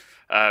 capitulates.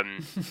 I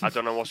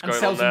don't know what's going on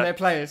there. And sells them their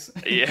players.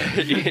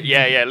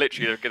 Yeah,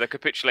 literally. They're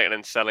capitulating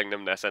and selling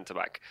them their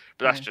centre-back.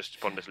 But that's just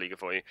Bundesliga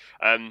for you.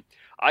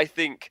 I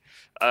think...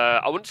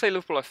 I wouldn't say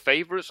Liverpool are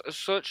favourites as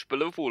such, but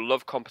Liverpool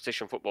love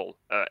competition football,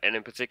 and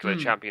in particular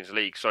Champions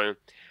League. So...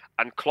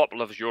 And Klopp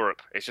loves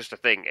Europe. It's just a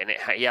thing, and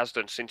he has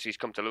done since he's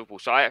come to Liverpool.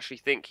 So I actually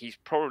think he's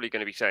probably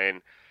going to be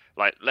saying,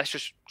 like, let's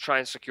just try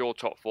and secure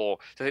top 4.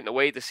 So I think the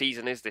way the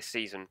season is this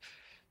season,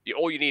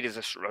 all you need is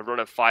a run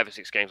of 5 or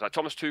 6 games. Like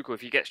Thomas Tuchel,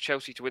 if he gets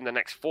Chelsea to win the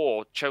next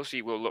 4,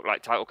 Chelsea will look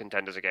like title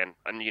contenders again,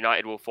 and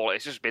United will fall.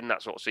 It's just been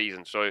that sort of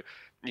season. So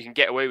you can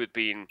get away with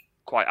being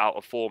quite out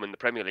of form in the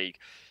Premier League.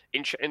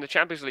 In the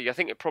Champions League, I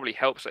think it probably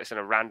helps that it's in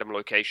a random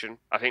location.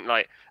 I think,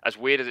 like, as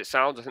weird as it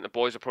sounds, I think the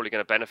boys are probably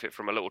going to benefit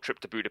from a little trip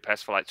to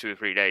Budapest for like 2 or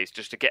 3 days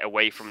just to get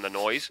away from the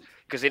noise.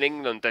 Because in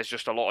England, there's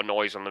just a lot of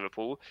noise on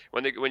Liverpool.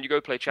 When you go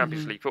play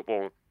Champions League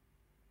football,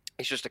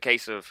 it's just a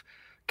case of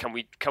can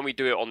we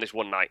do it on this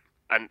one night?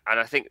 And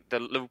I think the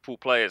Liverpool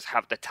players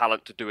have the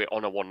talent to do it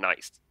on a one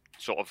night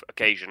sort of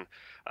occasion.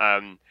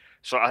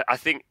 So I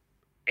think,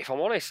 if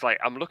I'm honest, like,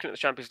 I'm looking at the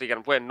Champions League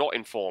and we're not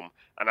in form,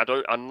 and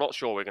I'm not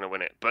sure we're going to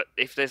win it. But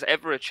if there's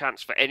ever a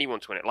chance for anyone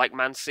to win it, like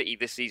Man City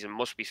this season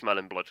must be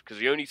smelling blood, because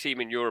the only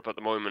team in Europe at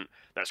the moment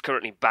that's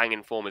currently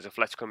banging form is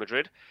Atletico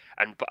Madrid,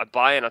 and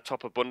Bayern are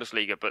top of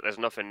Bundesliga, but there's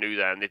nothing new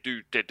there, and they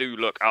do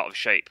look out of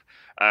shape.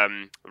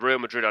 Real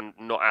Madrid are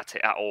not at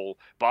it at all.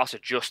 Barca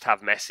just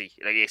have Messi.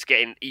 Like, it's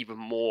getting even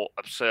more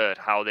absurd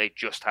how they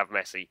just have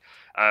Messi.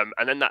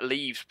 And then that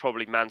leaves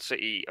probably Man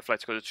City,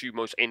 Atletico, the 2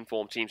 most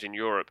informed teams in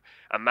Europe,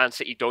 and Man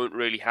City City don't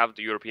really have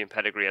the European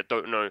pedigree. I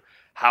don't know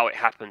how it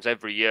happens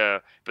every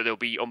year, but they'll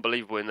be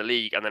unbelievable in the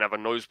league and then have a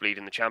nosebleed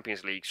in the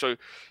Champions League. So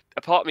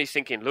a part of me is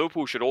thinking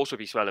Liverpool should also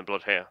be smelling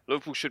blood here.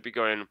 Liverpool should be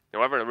going,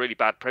 we're having a really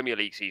bad Premier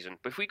League season,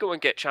 but if we go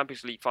and get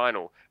Champions League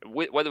final,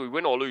 whether we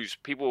win or lose,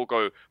 people will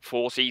go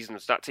 4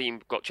 seasons. That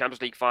team got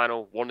Champions League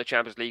final, won the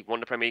Champions League, won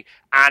the Premier League,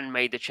 and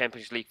made the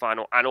Champions League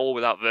final, and all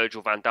without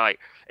Virgil van Dijk.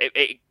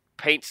 It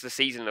paints the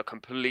season in a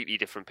completely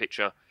different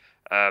picture.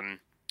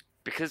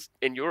 Because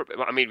in Europe,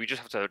 I mean, we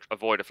just have to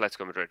avoid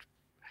Atletico Madrid.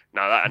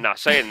 Now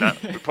saying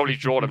that, we'll probably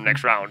draw them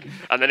next round,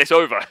 and then it's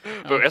over.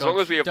 But as long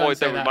as we avoid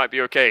them, we might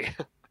be okay.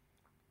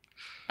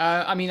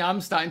 I mean,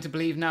 I'm starting to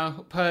believe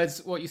now.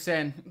 Purds, what you're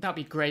saying, that'd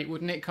be great,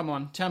 wouldn't it? Come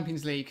on,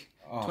 Champions League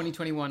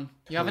 2021.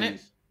 You having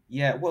it?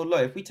 Yeah, well,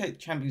 look, if we take the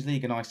Champions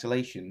League in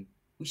isolation,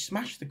 we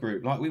smashed the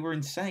group. Like, we were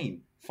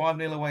insane.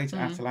 5-0 away to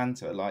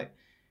Atalanta. Like,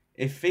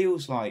 it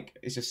feels like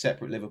it's a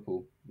separate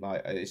Liverpool.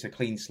 Like, it's a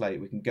clean slate.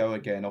 We can go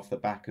again off the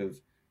back of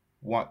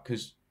what,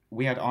 because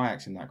we had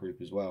Ajax in that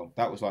group as well.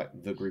 That was like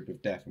the group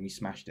of death, and we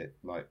smashed it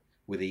like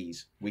with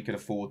ease. We could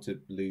afford to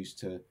lose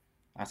to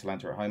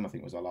Atalanta at home. I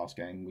think was our last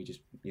game. We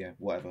just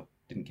whatever,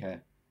 didn't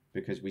care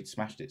because we'd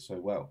smashed it so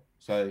well.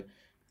 So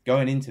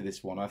going into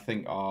this one, I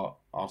think our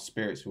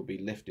spirits will be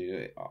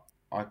lifted.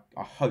 I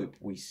hope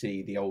we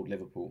see the old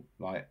Liverpool.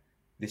 Like,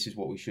 this is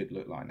what we should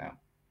look like now,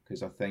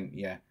 because I think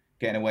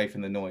getting away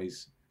from the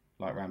noise,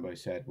 like Rambo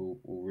said, will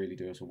really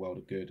do us a world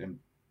of good, and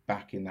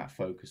back in that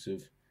focus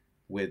of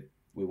we're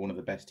one of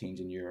the best teams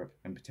in Europe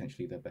and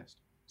potentially the best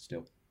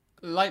still.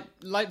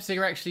 Leipzig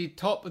are actually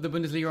top of the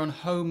Bundesliga on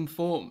home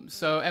form.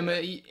 So, Emma,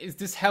 is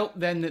this help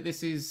then that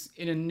this is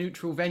in a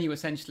neutral venue,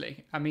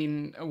 essentially? I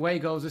mean, away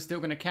goals are still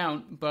going to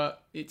count,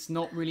 but it's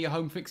not really a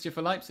home fixture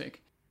for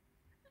Leipzig.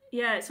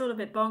 Yeah, it's all a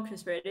bit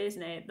bonkers, really,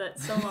 isn't it? That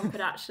someone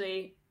could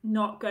actually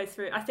not go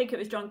through. I think it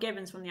was John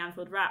Gibbons from the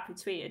Anfield Wrap who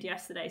tweeted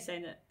yesterday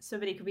saying that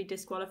somebody could be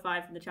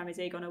disqualified from the Champions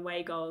League on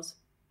away goals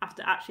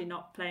after actually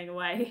not playing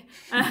away,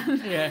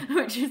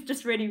 which is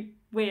just really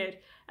weird.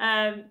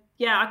 I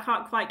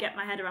can't quite get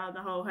my head around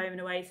the whole home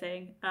and away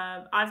thing.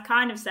 I've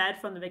kind of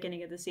said from the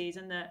beginning of the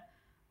season that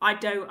I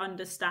don't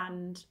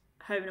understand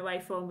home and away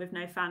form with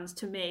no fans.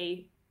 To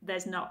me,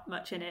 there's not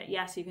much in it.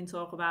 Yes, you can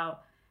talk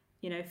about,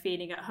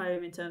 feeling at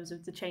home in terms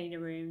of the changing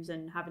rooms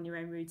and having your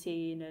own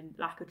routine and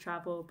lack of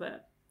travel.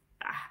 But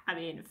I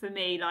mean, for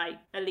me, like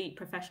elite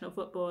professional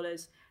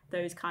footballers,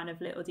 those kind of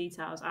little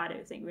details, I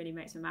don't think really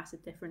makes a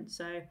massive difference.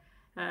 So,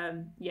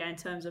 in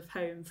terms of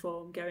home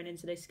form going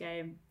into this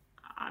game,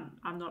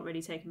 I'm not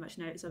really taking much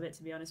notice of it,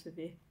 to be honest with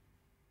you.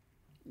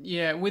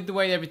 Yeah, with the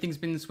way everything's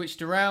been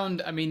switched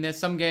around, I mean, there's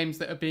some games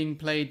that are being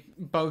played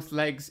both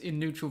legs in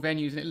neutral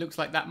venues, and it looks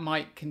like that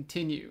might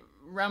continue.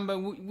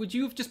 Rambo, would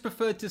you have just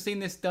preferred to have seen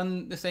this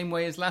done the same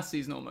way as last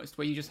season almost,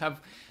 where you just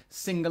have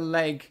single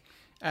leg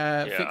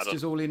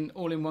fixtures all in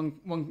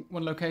one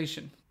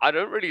location? I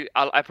don't really.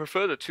 I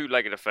prefer the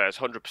 2-legged affairs,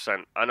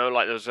 100%. I know,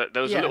 like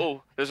there was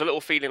a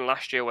little feeling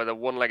last year where the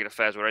 1-legged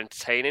affairs were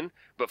entertaining,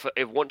 but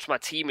if once my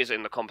team is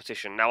in the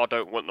competition, now I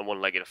don't want the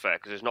 1-legged affair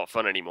because it's not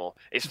fun anymore.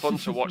 It's fun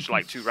to watch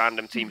like two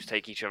random teams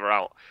take each other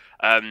out.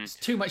 It's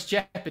too much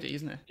jeopardy,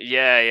 isn't it?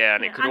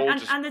 And it could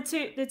and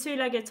the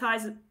two-legged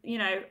ties,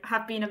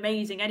 have been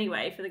amazing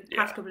anyway for the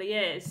past couple of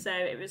years. So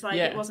it was like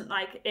it wasn't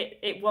like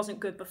it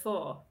wasn't good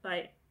before.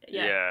 Like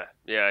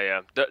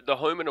The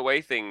home and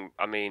away thing.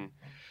 I mean,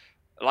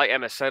 like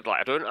Emma said,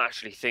 like I don't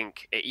actually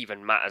think it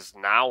even matters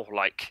now.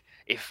 Like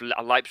if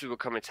Leipzig were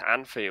coming to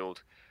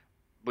Anfield,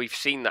 we've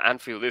seen that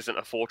Anfield isn't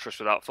a fortress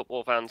without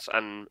football fans,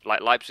 and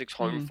like Leipzig's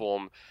home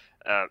form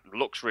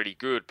looks really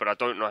good, but I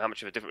don't know how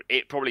much of a difference.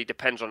 It probably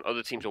depends on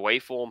other teams' away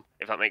form,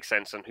 if that makes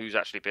sense, and who's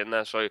actually been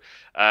there. So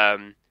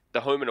the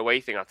home and away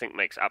thing, I think,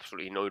 makes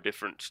absolutely no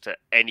difference to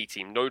any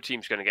team. No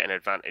team's going to get an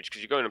advantage because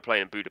you're going to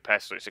play in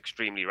Budapest, so it's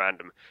extremely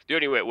random. The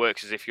only way it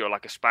works is if you're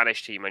like a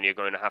Spanish team and you're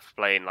going to have to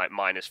play in like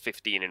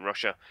 -15 in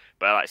Russia,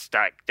 but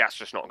that's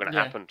just not going to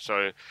happen.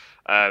 So,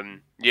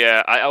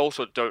 I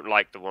also don't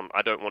like the one.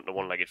 I don't want the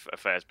 1-legged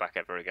affairs back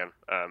ever again.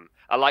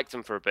 I liked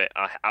them for a bit.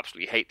 I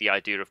absolutely hate the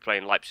idea of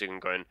playing Leipzig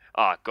and going,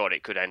 "Oh God,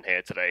 it could end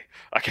here today."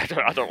 Like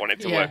I don't want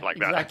it to work like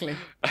that. Exactly.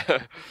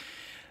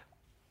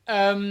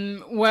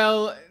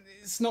 Well,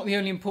 it's not the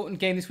only important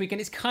game this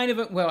weekend. It's kind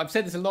of I've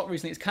said this a lot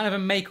recently. It's kind of a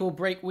make or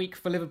break week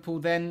for Liverpool.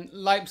 Then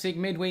Leipzig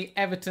midweek,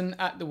 Everton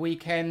at the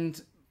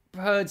weekend.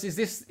 Herds, is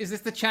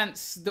this the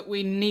chance that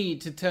we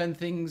need to turn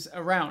things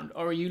around,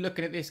 or are you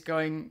looking at this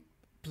going,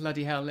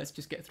 bloody hell, let's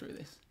just get through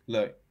this?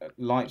 Look,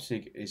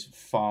 Leipzig is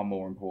far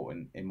more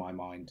important in my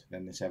mind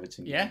than this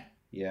Everton game.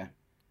 Yeah.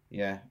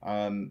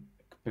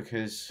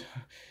 Because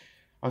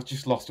I've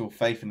just lost all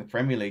faith in the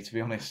Premier League, to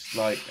be honest.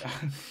 Like,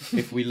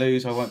 if we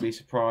lose, I won't be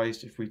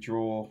surprised. If we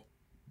draw,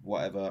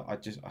 whatever. I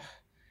just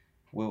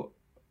will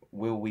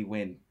we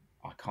win?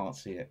 I can't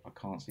see it. I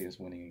can't see us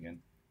winning again,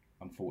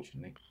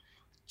 unfortunately.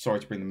 Sorry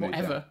to bring the mood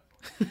down.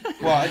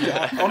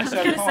 Well, honestly,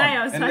 I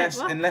can't.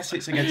 Unless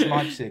it's against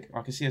Leipzig.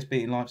 I can see us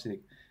beating Leipzig.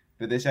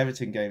 But this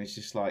Everton game is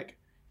just like,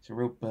 it's a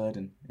real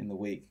burden in the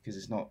week because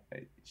it's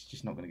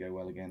just not going to go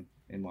well again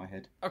in my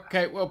head.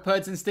 Okay, well,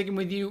 Perdson, sticking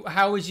with you,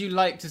 how would you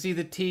like to see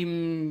the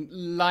team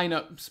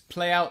lineups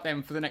play out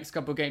then for the next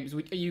couple of games?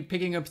 Are you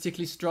picking a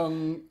particularly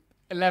strong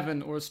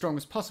 11 or as strong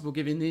as possible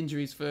given the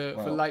injuries for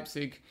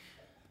Leipzig?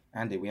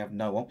 Andy, we have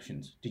no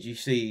options. Did you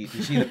see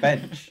the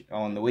bench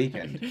on the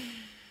weekend?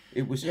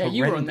 It was horrendous.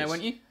 You were on there,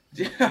 weren't you?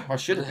 Yeah, I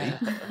should have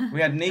been.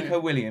 We had Nico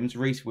Williams,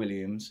 Reece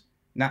Williams,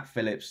 Nat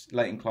Phillips,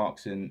 Leighton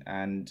Clarkson,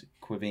 and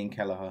Quiveen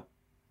Kelleher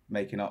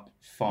making up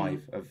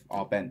 5 of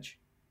our bench,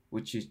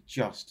 which is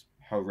just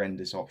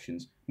horrendous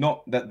options.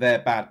 Not that they're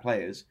bad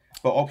players,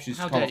 but options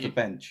to come off the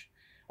bench.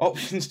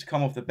 Options to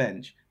come off the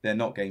bench. They're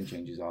not game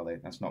changers, are they?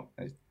 That's not.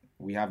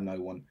 We have no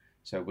one,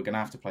 so we're going to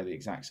have to play the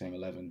exact same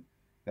 11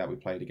 that we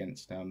played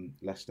against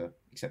Leicester,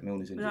 except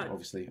Milner's injured,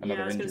 obviously.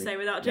 Another I was injury. going to say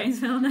without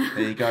James Milner.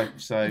 There you go.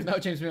 So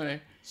without James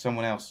Milner.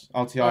 Someone else.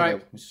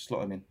 Thiago. We'll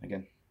slot him in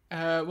again.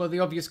 Well, the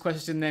obvious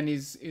question then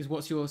is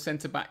what's your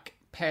centre back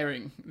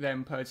pairing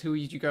then, Perds? Who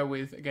would you go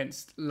with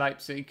against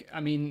Leipzig?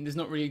 I mean,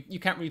 you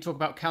can't really talk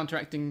about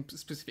counteracting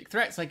specific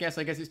threats. I guess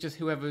it's just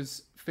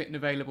whoever's fit and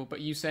available. But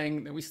you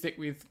saying that we stick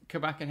with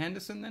Kabak and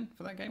Henderson then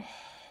for that game?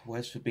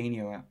 Where's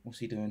Fabinho at? What's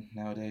he doing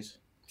nowadays?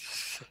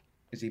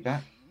 Is he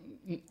back?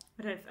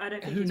 I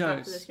don't think he's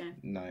back for this game.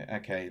 No,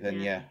 okay,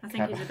 then yeah. I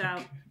think he's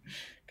about.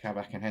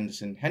 Kabak and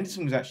Henderson.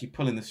 Henderson was actually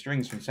pulling the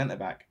strings from centre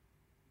back,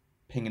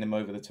 pinging him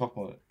over the top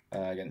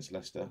against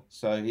Leicester.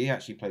 So he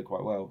actually played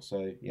quite well.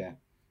 So yeah,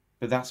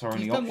 but that's our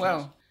only option.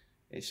 Well.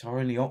 It's our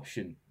only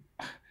option.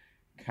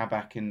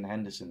 Kabak and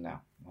Henderson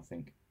now, I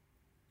think.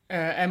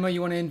 Emma,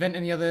 you want to invent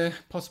any other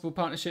possible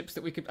partnerships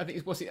that we could? I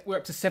think we're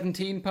up to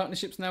 17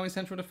 partnerships now in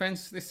central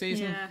defence this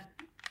season.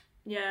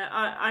 Yeah,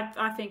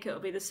 I think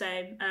it'll be the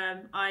same.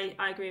 I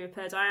agree with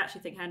Pers. I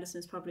actually think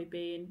Henderson's probably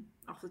been,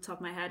 off the top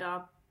of my head,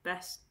 our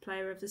best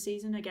player of the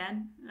season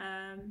again.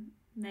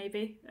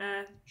 Maybe.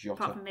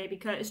 Apart from maybe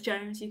Curtis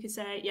Jones, you could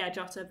say. Yeah,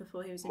 Jota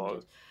before he was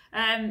injured.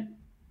 I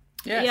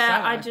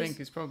think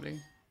is probably.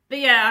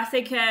 But yeah, I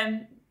think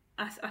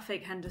I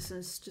think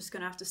Henderson's just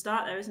going to have to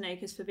start there, isn't he?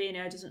 Because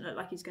Fabinho doesn't look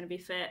like he's going to be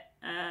fit.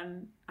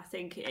 I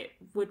think it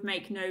would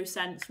make no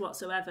sense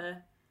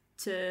whatsoever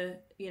to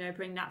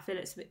bring Nat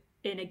Phillips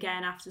in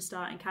again after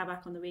starting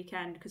Kabak on the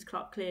weekend, because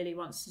Klopp clearly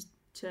wants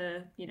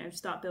to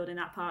start building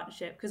that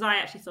partnership. Because I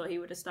actually thought he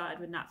would have started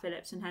with Nat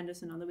Phillips and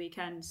Henderson on the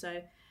weekend.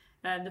 So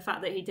the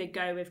fact that he did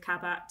go with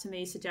Kabak to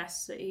me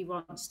suggests that he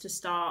wants to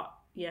start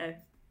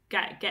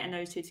getting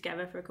those two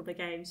together for a couple of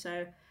games.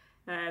 So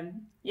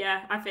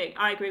I think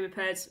I agree with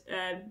Pers.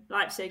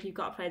 Leipzig, you've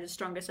got to play the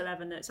strongest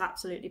 11 that's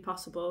absolutely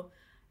possible.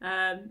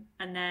 And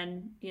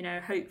then,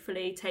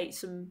 hopefully take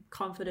some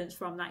confidence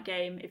from that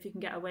game if you can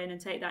get a win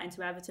and take that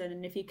into Everton.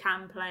 And if you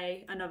can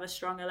play another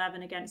strong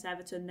 11 against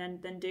Everton,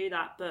 then do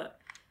that. But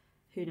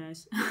who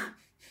knows?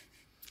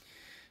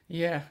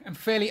 Yeah, and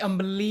fairly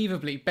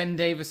unbelievably, Ben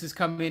Davies has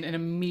come in and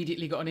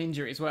immediately got an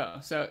injury as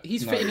well. So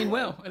he's fitting in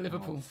well at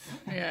Liverpool.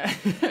 Oh. Yeah.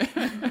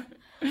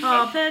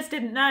 Pers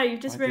didn't know. You've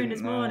just ruined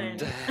his morning.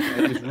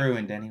 It was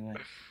ruined anyway.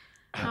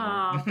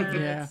 Oh, Pers.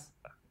 Yeah.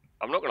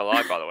 I'm not going to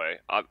lie, by the way.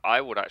 I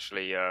would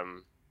actually...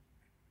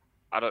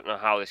 I don't know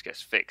how this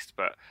gets fixed,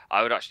 but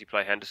I would actually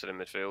play Henderson in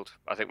midfield.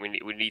 I think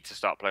we need to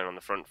start playing on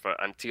the front foot,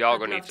 and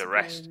Thiago needs a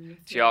rest.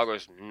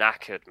 Thiago's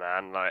knackered,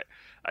 man.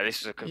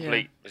 This is a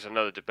complete. Yeah. It's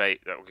another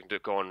debate that we can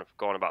go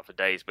on about for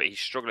days. But he's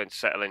struggling to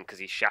settle in because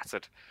he's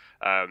shattered.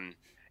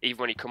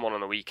 Even when he come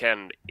on the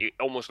weekend, it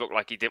almost looked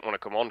like he didn't want to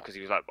come on because he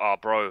was like, "Oh,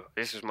 bro,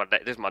 this is my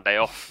day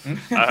off." He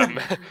was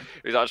like,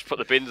 "I just put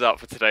the bins out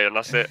for today, and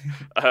that's it."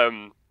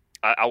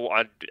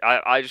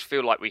 I just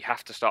feel like we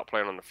have to start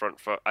playing on the front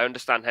foot. I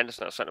understand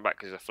Henderson at centre back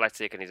because he's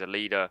athletic and he's a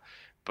leader,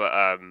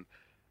 but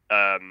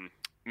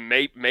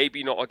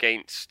maybe not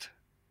against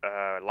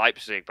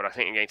Leipzig, but I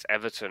think against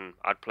Everton,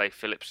 I'd play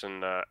Phillips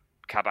and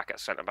Kabak at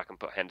centre back and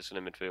put Henderson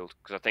in midfield,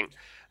 because I think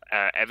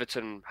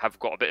Everton have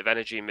got a bit of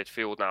energy in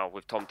midfield now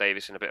with Tom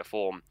Davies in a bit of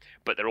form,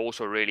 but they're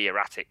also really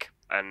erratic,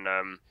 and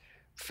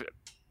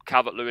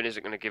Calvert-Lewin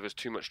isn't going to give us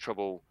too much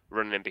trouble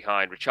running in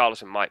behind.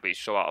 Richarlison might, but he's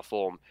so out of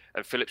form.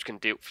 And Phillips can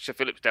deal. So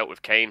Phillips dealt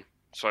with Kane,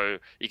 so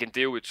he can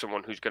deal with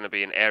someone who's going to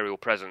be an aerial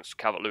presence.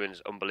 Calvert-Lewin's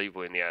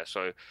unbelievable in the air.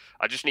 So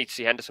I just need to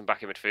see Henderson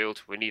back in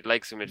midfield. We need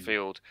legs in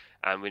midfield,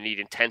 and we need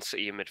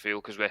intensity in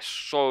midfield because we're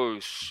so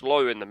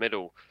slow in the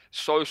middle.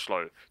 So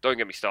slow. Don't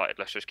get me started.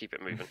 Let's just keep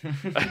it moving.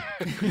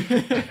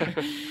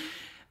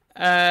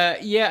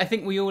 I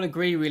think we all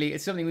agree, really.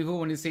 It's something we've all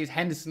wanted to see is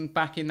Henderson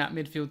back in that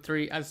midfield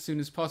three as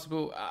soon as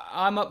possible.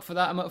 I'm up for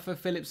that. I'm up for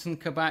Phillips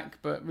and Kabak,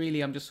 but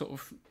really I'm just sort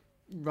of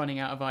running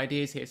out of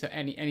ideas here. So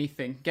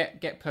anything.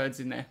 Get Perds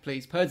in there,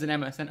 please. Perds and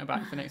Emma,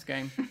 centre-back for next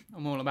game.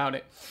 I'm all about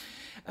it.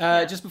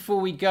 Just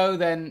before we go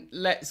then,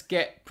 let's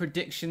get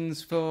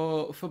predictions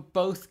for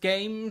both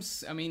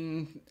games. I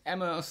mean,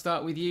 Emma, I'll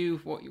start with you.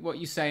 What are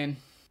you saying?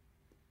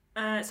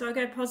 So I'll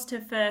go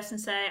positive first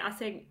and say I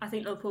think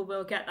Liverpool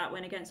will get that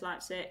win against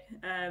Leipzig,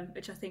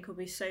 which I think will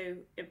be so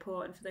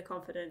important for their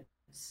confidence.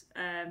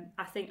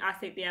 I think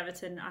the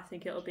Everton, I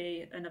think it'll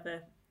be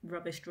another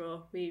rubbish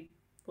draw. We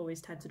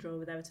always tend to draw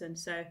with Everton,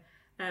 so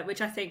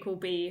which I think will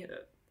be.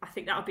 I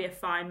think that'll be a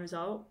fine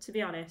result, to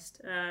be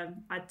honest.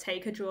 I'd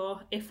take a draw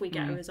if we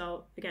get a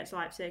result against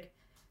Leipzig.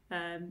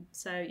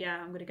 So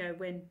yeah, I'm going to go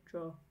win,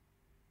 draw.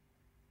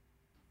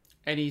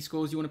 Any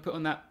scores you want to put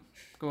on that?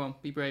 Go on,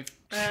 be brave.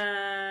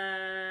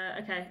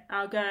 Okay,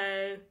 I'll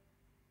go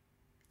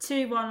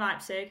 2-1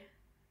 Leipzig,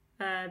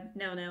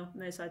 0-0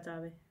 Merseyside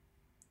derby.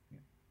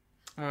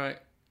 All right,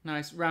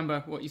 nice.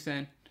 Rambo, what are you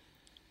saying?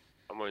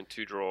 I'm going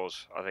 2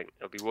 draws. I think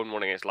it'll be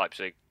 1-1 against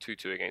Leipzig,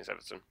 2-2 against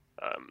Everton.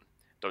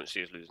 Don't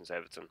see us losing to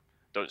Everton.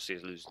 Don't see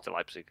us losing to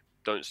Leipzig.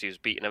 Don't see us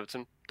beating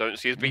Everton. Don't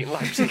see us beating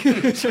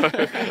Leipzig. So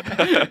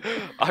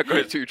I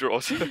go 2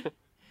 draws.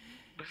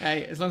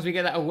 Hey, as long as we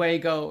get that away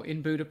goal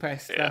in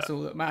Budapest, that's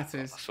all that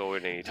matters. That's all we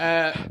need.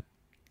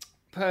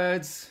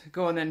 Purds,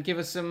 go on then. Give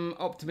us some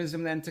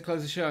optimism then to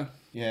close the show.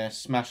 Yeah,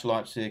 smash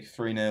Leipzig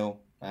 3-0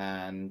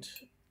 and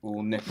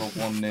we'll nip off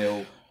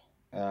 1-0.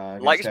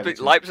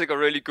 Leipzig are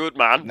really good,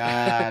 man.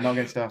 Nah, not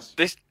against us.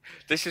 This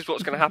is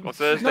what's going to happen on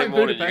Thursday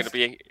morning.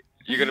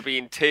 You're going to be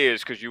in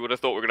tears because you would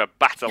have thought we were going to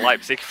batter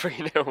Leipzig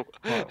 3-0.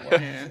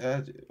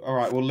 All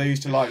right, we'll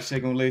lose to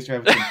Leipzig and we'll lose to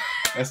Everton.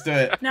 Let's do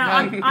it. No,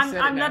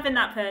 I'm loving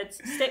that,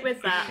 Purds. Stick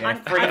with that. Yeah, I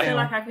feel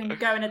like I can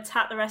go and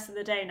attack the rest of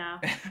the day now.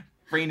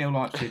 3-0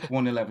 Leipzig,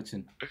 1-0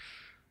 Everton.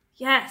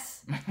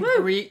 Yes.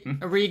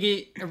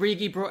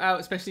 Origi brought out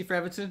especially for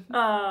Everton.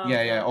 Oh,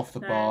 yeah, off the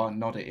bar,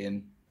 nod it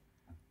in.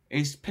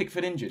 Is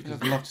Pickford injured?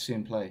 Because I'd love to see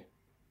him play.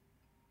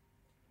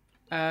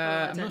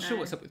 I'm not sure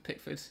what's up with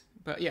Pickford.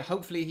 But yeah,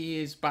 hopefully he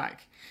is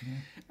back. Yeah.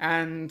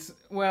 And,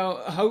 well,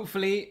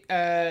 hopefully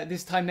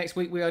this time next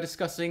week we are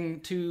discussing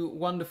 2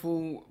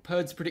 wonderful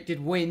Purds predicted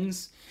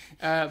wins.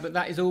 But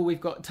that is all we've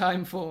got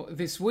time for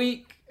this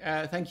week.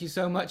 Thank you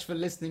so much for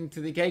listening to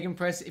the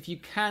Gegenpress. If you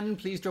can,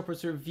 please drop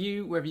us a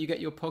review wherever you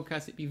get your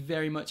podcast. It'd be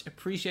very much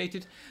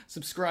appreciated.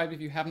 Subscribe if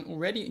you haven't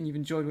already and you've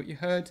enjoyed what you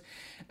heard.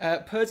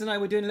 Purds and I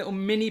were doing a little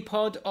mini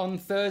pod on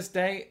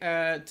Thursday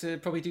to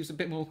probably do a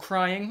bit more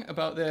crying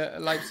about the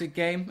Leipzig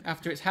game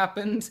after it's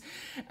happened.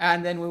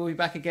 And then we'll be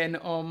back again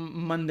on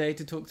Monday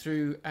to talk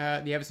through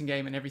the Everton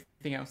game and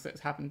everything else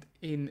that's happened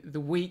in the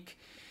week.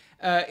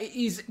 It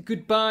is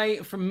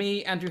goodbye from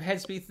me, Andrew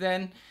Headspeeth,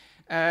 then.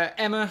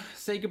 Emma,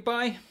 say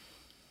goodbye.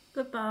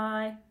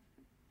 Goodbye.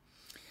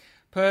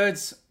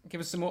 Purds,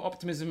 give us some more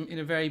optimism in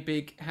a very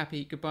big,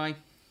 happy goodbye.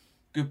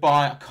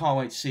 Goodbye. I can't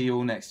wait to see you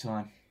all next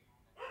time.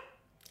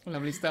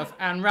 Lovely stuff.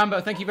 And Rambo,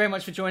 thank you very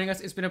much for joining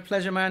us. It's been a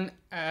pleasure, man.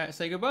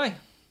 Say goodbye.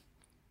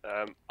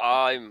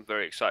 I'm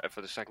very excited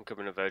for the second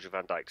coming of Virgil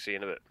van Dijk. See you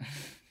in a bit.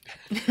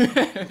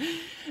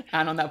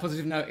 And on that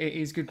positive note, it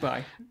is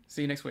goodbye.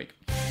 See you next week.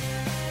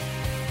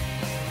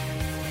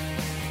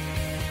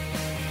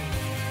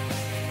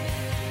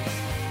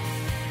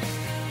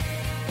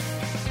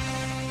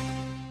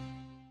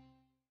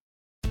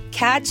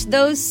 Catch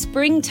those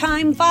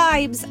springtime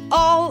vibes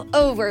all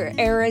over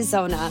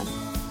Arizona.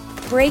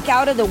 Break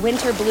out of the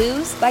winter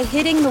blues by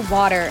hitting the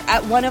water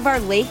at one of our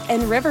lake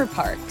and river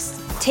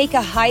parks. Take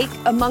a hike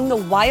among the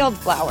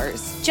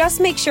wildflowers. Just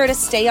make sure to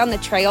stay on the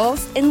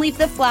trails and leave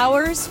the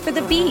flowers for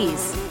the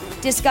bees.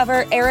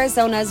 Discover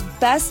Arizona's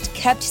best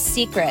kept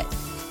secret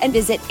and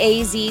visit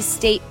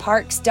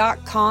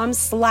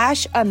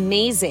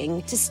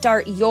azstateparks.com/amazing to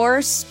start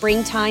your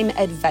springtime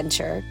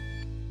adventure.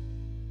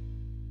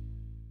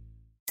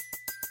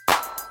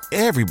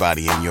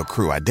 Everybody in your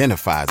crew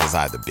identifies as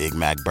either Big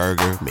Mac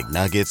Burger,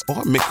 McNuggets,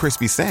 or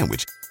McCrispy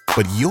Sandwich.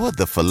 But you're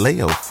the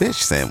Filet-O-Fish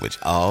Sandwich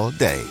all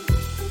day.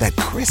 That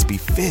crispy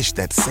fish,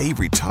 that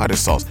savory tartar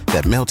sauce,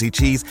 that melty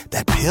cheese,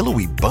 that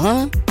pillowy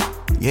bun.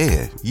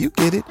 Yeah, you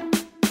get it.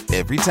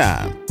 Every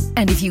time.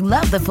 And if you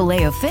love the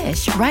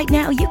Filet-O-Fish, right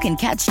now you can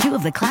catch 2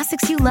 of the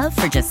classics you love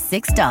for just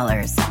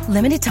 $6.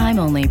 Limited time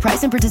only.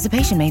 Price and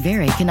participation may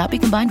vary. Cannot be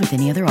combined with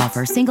any other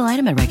offer. Single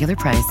item at regular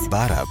price.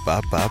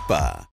 Ba-da-ba-ba-ba.